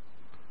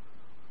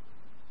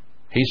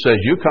 He says,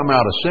 you come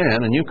out of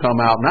sin and you come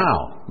out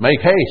now.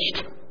 Make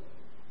haste.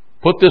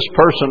 Put this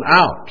person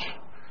out.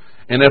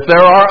 And if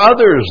there are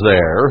others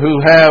there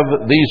who have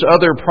these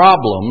other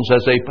problems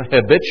as a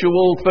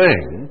habitual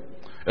thing,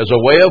 as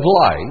a way of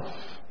life,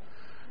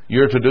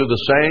 you're to do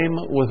the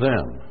same with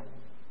them.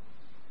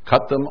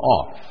 Cut them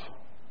off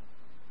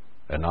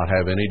and not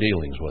have any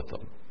dealings with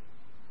them.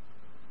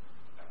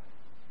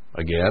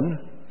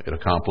 Again, it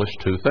accomplished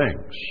two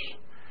things.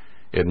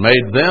 It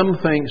made them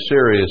think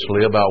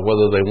seriously about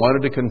whether they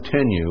wanted to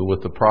continue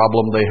with the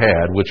problem they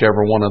had,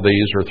 whichever one of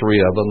these or three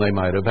of them they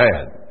might have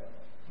had.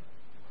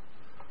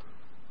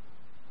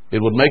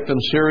 It would make them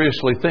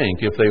seriously think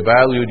if they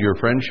valued your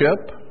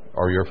friendship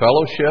or your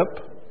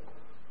fellowship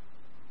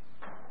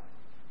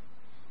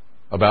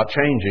about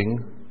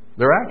changing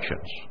their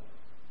actions.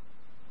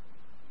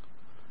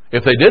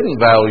 If they didn't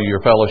value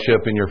your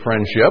fellowship and your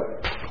friendship,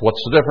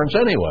 what's the difference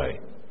anyway?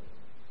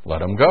 Let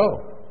them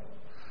go.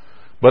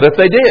 But if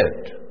they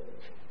did,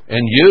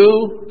 and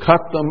you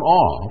cut them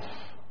off,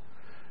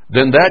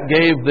 then that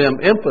gave them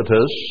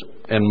impetus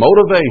and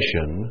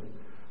motivation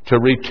to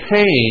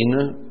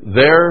retain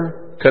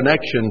their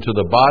connection to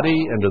the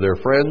body and to their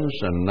friends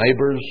and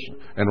neighbors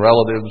and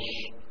relatives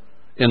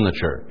in the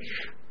church.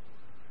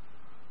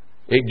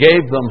 It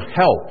gave them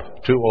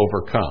help to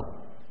overcome.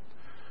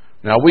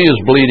 Now, we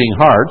as bleeding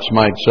hearts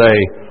might say,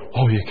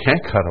 oh, you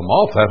can't cut them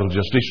off. That'll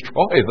just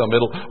destroy them.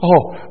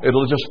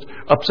 It'll just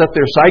upset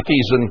their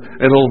psyches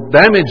and it'll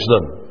damage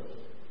them.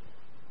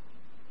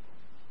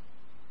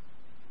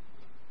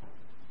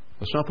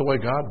 That's not the way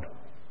God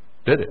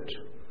did it.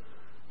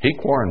 He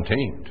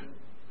quarantined.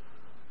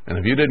 And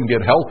if you didn't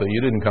get healthy,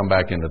 you didn't come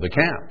back into the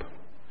camp.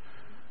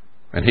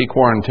 And He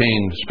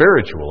quarantined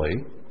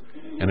spiritually.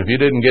 And if you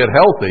didn't get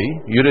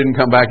healthy, you didn't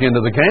come back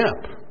into the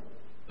camp.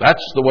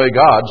 That's the way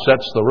God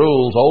sets the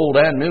rules, Old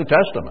and New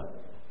Testament.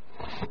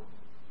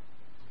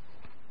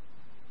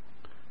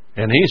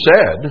 And He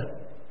said,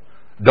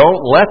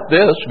 don't let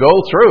this go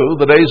through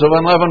the days of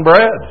unleavened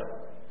bread.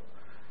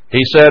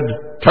 He said,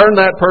 turn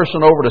that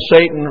person over to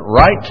Satan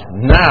right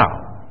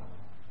now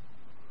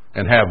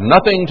and have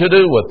nothing to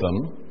do with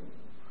them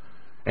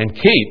and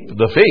keep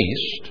the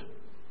feast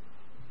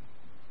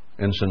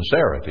in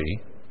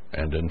sincerity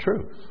and in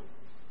truth.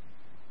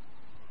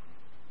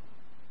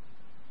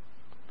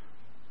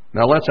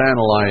 Now let's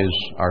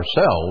analyze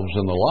ourselves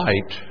in the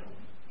light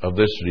of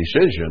this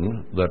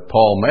decision that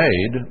Paul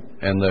made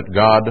and that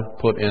God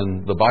put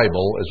in the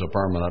Bible as a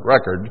permanent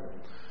record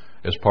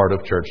as part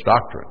of church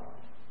doctrine.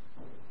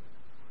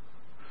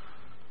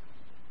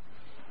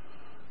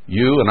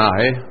 You and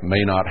I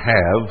may not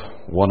have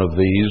one of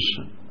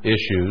these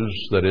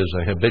issues that is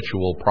a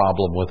habitual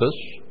problem with us.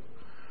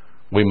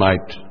 We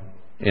might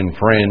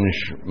infringe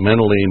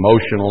mentally,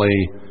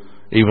 emotionally,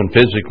 even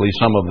physically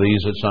some of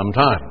these at some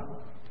time.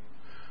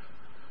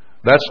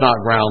 That's not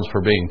grounds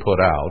for being put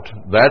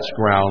out. That's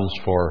grounds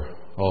for,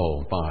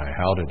 oh my,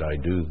 how did I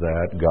do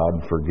that?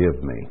 God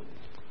forgive me.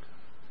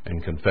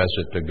 and confess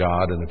it to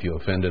God, and if you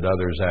offended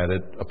others at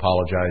it,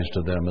 apologize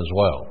to them as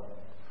well.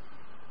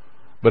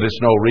 But it's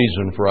no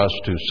reason for us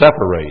to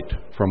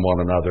separate from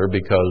one another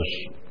because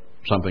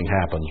something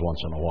happens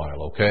once in a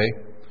while, okay?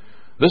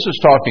 This is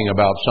talking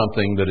about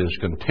something that is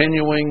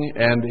continuing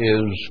and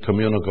is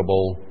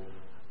communicable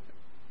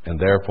and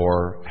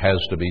therefore has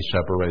to be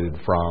separated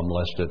from,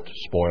 lest it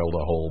spoil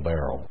the whole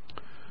barrel.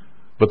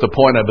 But the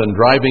point I've been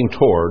driving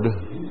toward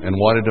and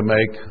wanted to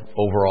make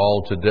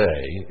overall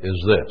today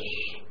is this.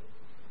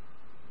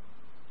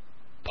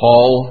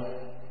 Paul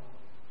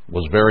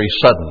was very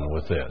sudden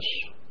with this.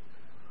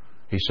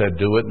 He said,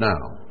 do it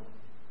now.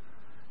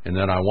 And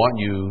then I want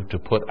you to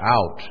put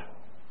out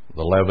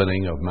the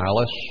leavening of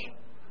malice.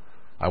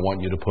 I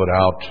want you to put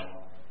out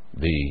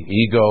the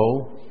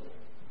ego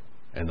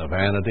and the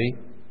vanity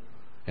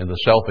and the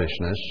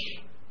selfishness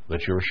that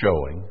you're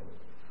showing,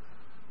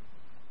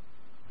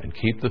 and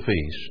keep the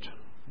feast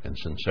in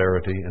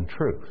sincerity and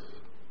truth.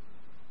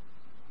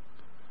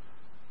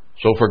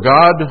 So for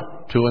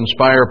God to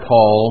inspire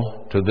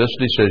Paul to this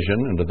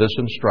decision and to this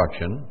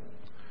instruction,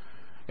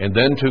 and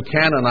then to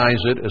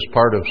canonize it as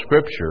part of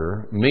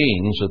Scripture,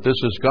 means that this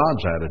is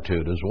God's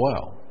attitude as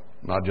well,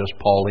 not just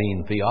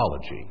Pauline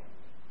theology.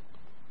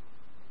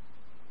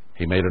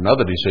 He made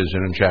another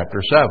decision in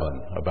chapter 7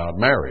 about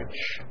marriage.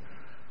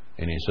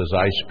 And he says,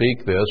 I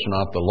speak this,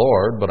 not the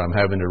Lord, but I'm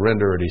having to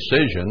render a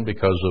decision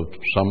because of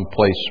some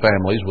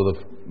families with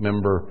a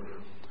member,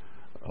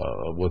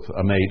 with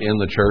a mate in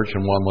the church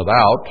and one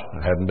without.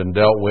 It hadn't been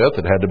dealt with.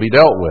 It had to be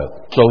dealt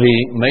with. So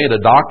he made a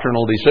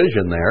doctrinal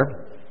decision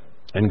there,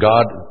 and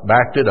God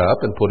backed it up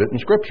and put it in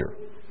Scripture.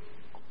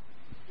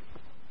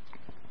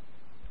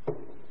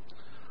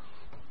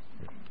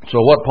 So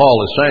what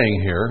Paul is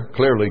saying here,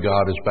 clearly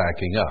God is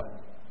backing up.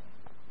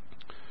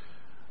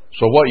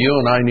 So what you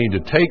and I need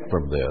to take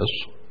from this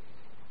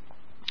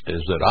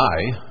is that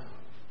I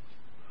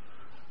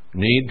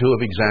need to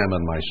have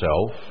examined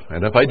myself,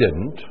 and if I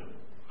didn't,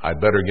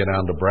 I'd better get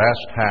down to brass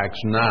tacks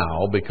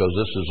now, because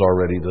this is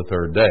already the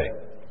third day.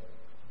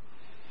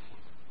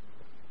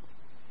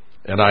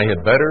 And I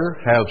had better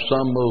have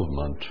some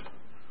movement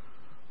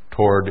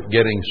toward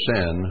getting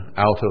sin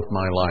out of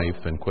my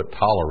life and quit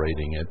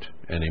tolerating it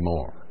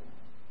anymore.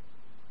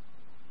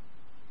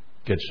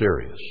 Get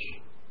serious.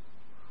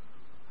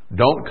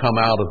 Don't come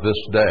out of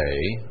this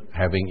day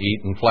having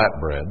eaten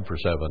flatbread for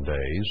 7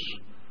 days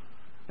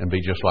and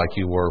be just like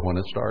you were when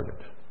it started.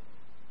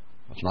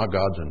 That's not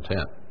God's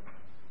intent.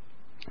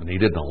 And He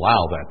didn't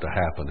allow that to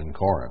happen in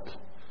Corinth.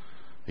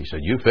 He said,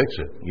 you fix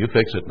it. You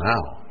fix it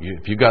now.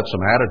 If you've got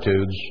some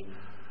attitudes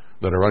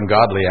that are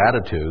ungodly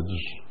attitudes,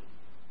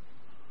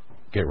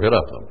 get rid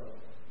of them.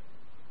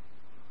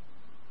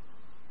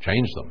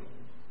 Change them.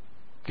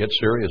 Get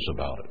serious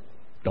about it.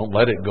 Don't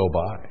let it go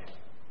by.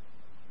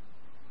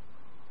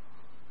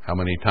 How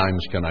many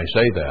times can I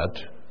say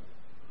that?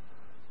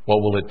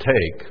 What will it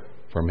take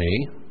for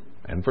me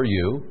and for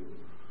you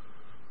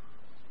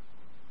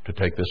to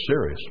take this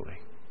seriously?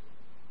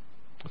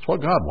 That's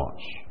what God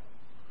wants.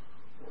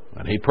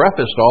 And He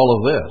prefaced all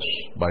of this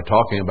by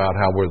talking about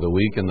how we're the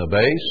weak in the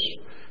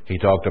base. He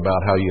talked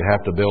about how you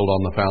have to build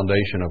on the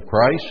foundation of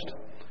Christ.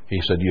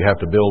 He said you have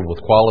to build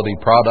with quality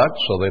products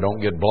so they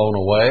don't get blown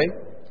away.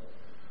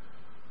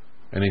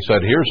 And He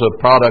said, here's a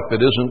product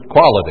that isn't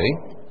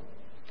quality.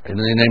 And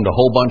then He named a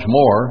whole bunch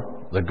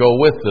more that go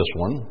with this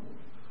one,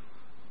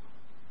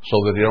 so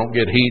that you don't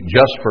get heat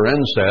just for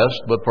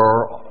incest, but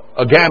for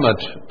a gamut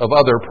of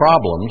other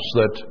problems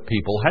that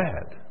people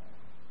had.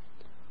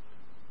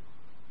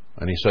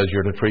 And He says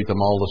you're to treat them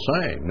all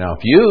the same. Now,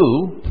 if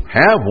you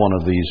have one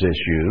of these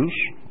issues,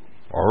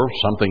 or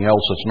something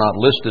else that's not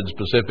listed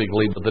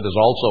specifically, but that is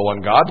also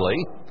ungodly,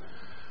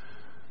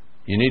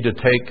 you need to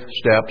take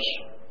steps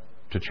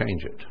to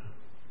change it,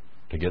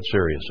 to get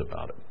serious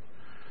about it.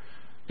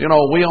 You know,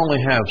 we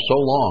only have so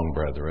long,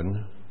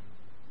 brethren,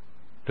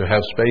 to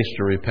have space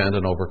to repent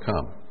and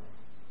overcome.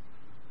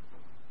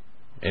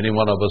 Any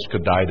one of us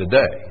could die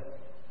today.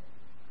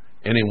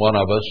 Any one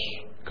of us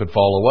could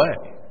fall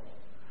away.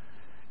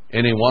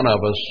 Any one of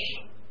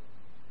us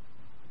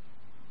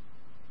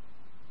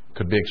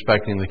could be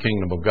expecting the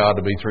kingdom of God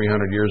to be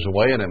 300 years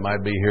away, and it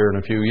might be here in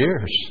a few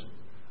years.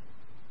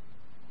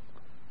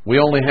 We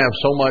only have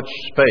so much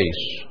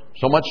space,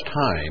 so much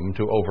time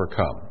to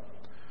overcome.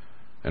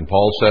 And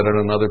Paul said in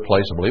another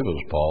place, I believe it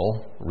was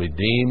Paul,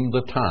 redeem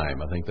the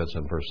time. I think that's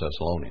in 1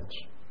 Thessalonians.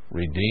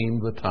 Redeem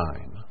the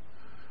time.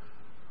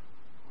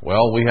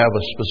 Well, we have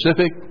a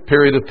specific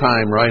period of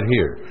time right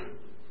here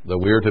that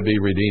we're to be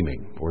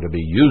redeeming, or to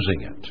be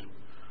using it,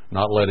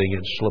 not letting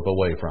it slip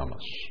away from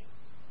us.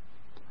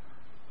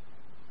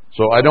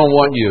 So I don't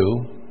want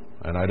you,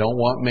 and I don't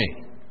want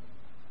me,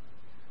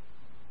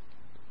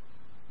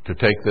 to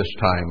take this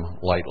time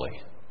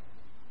lightly.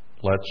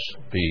 Let's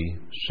be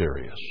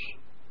serious.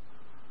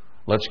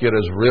 Let's get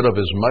rid of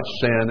as much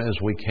sin as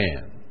we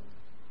can.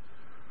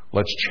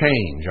 Let's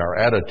change our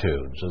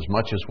attitudes as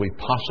much as we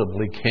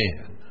possibly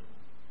can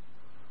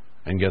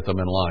and get them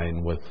in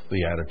line with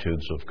the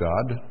attitudes of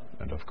God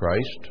and of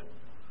Christ,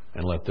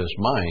 and let this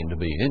mind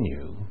be in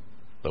you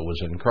that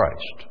was in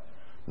Christ.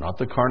 Not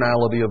the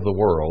carnality of the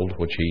world,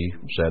 which he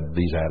said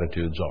these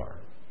attitudes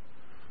are,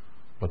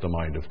 but the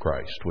mind of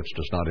Christ, which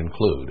does not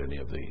include any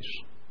of these.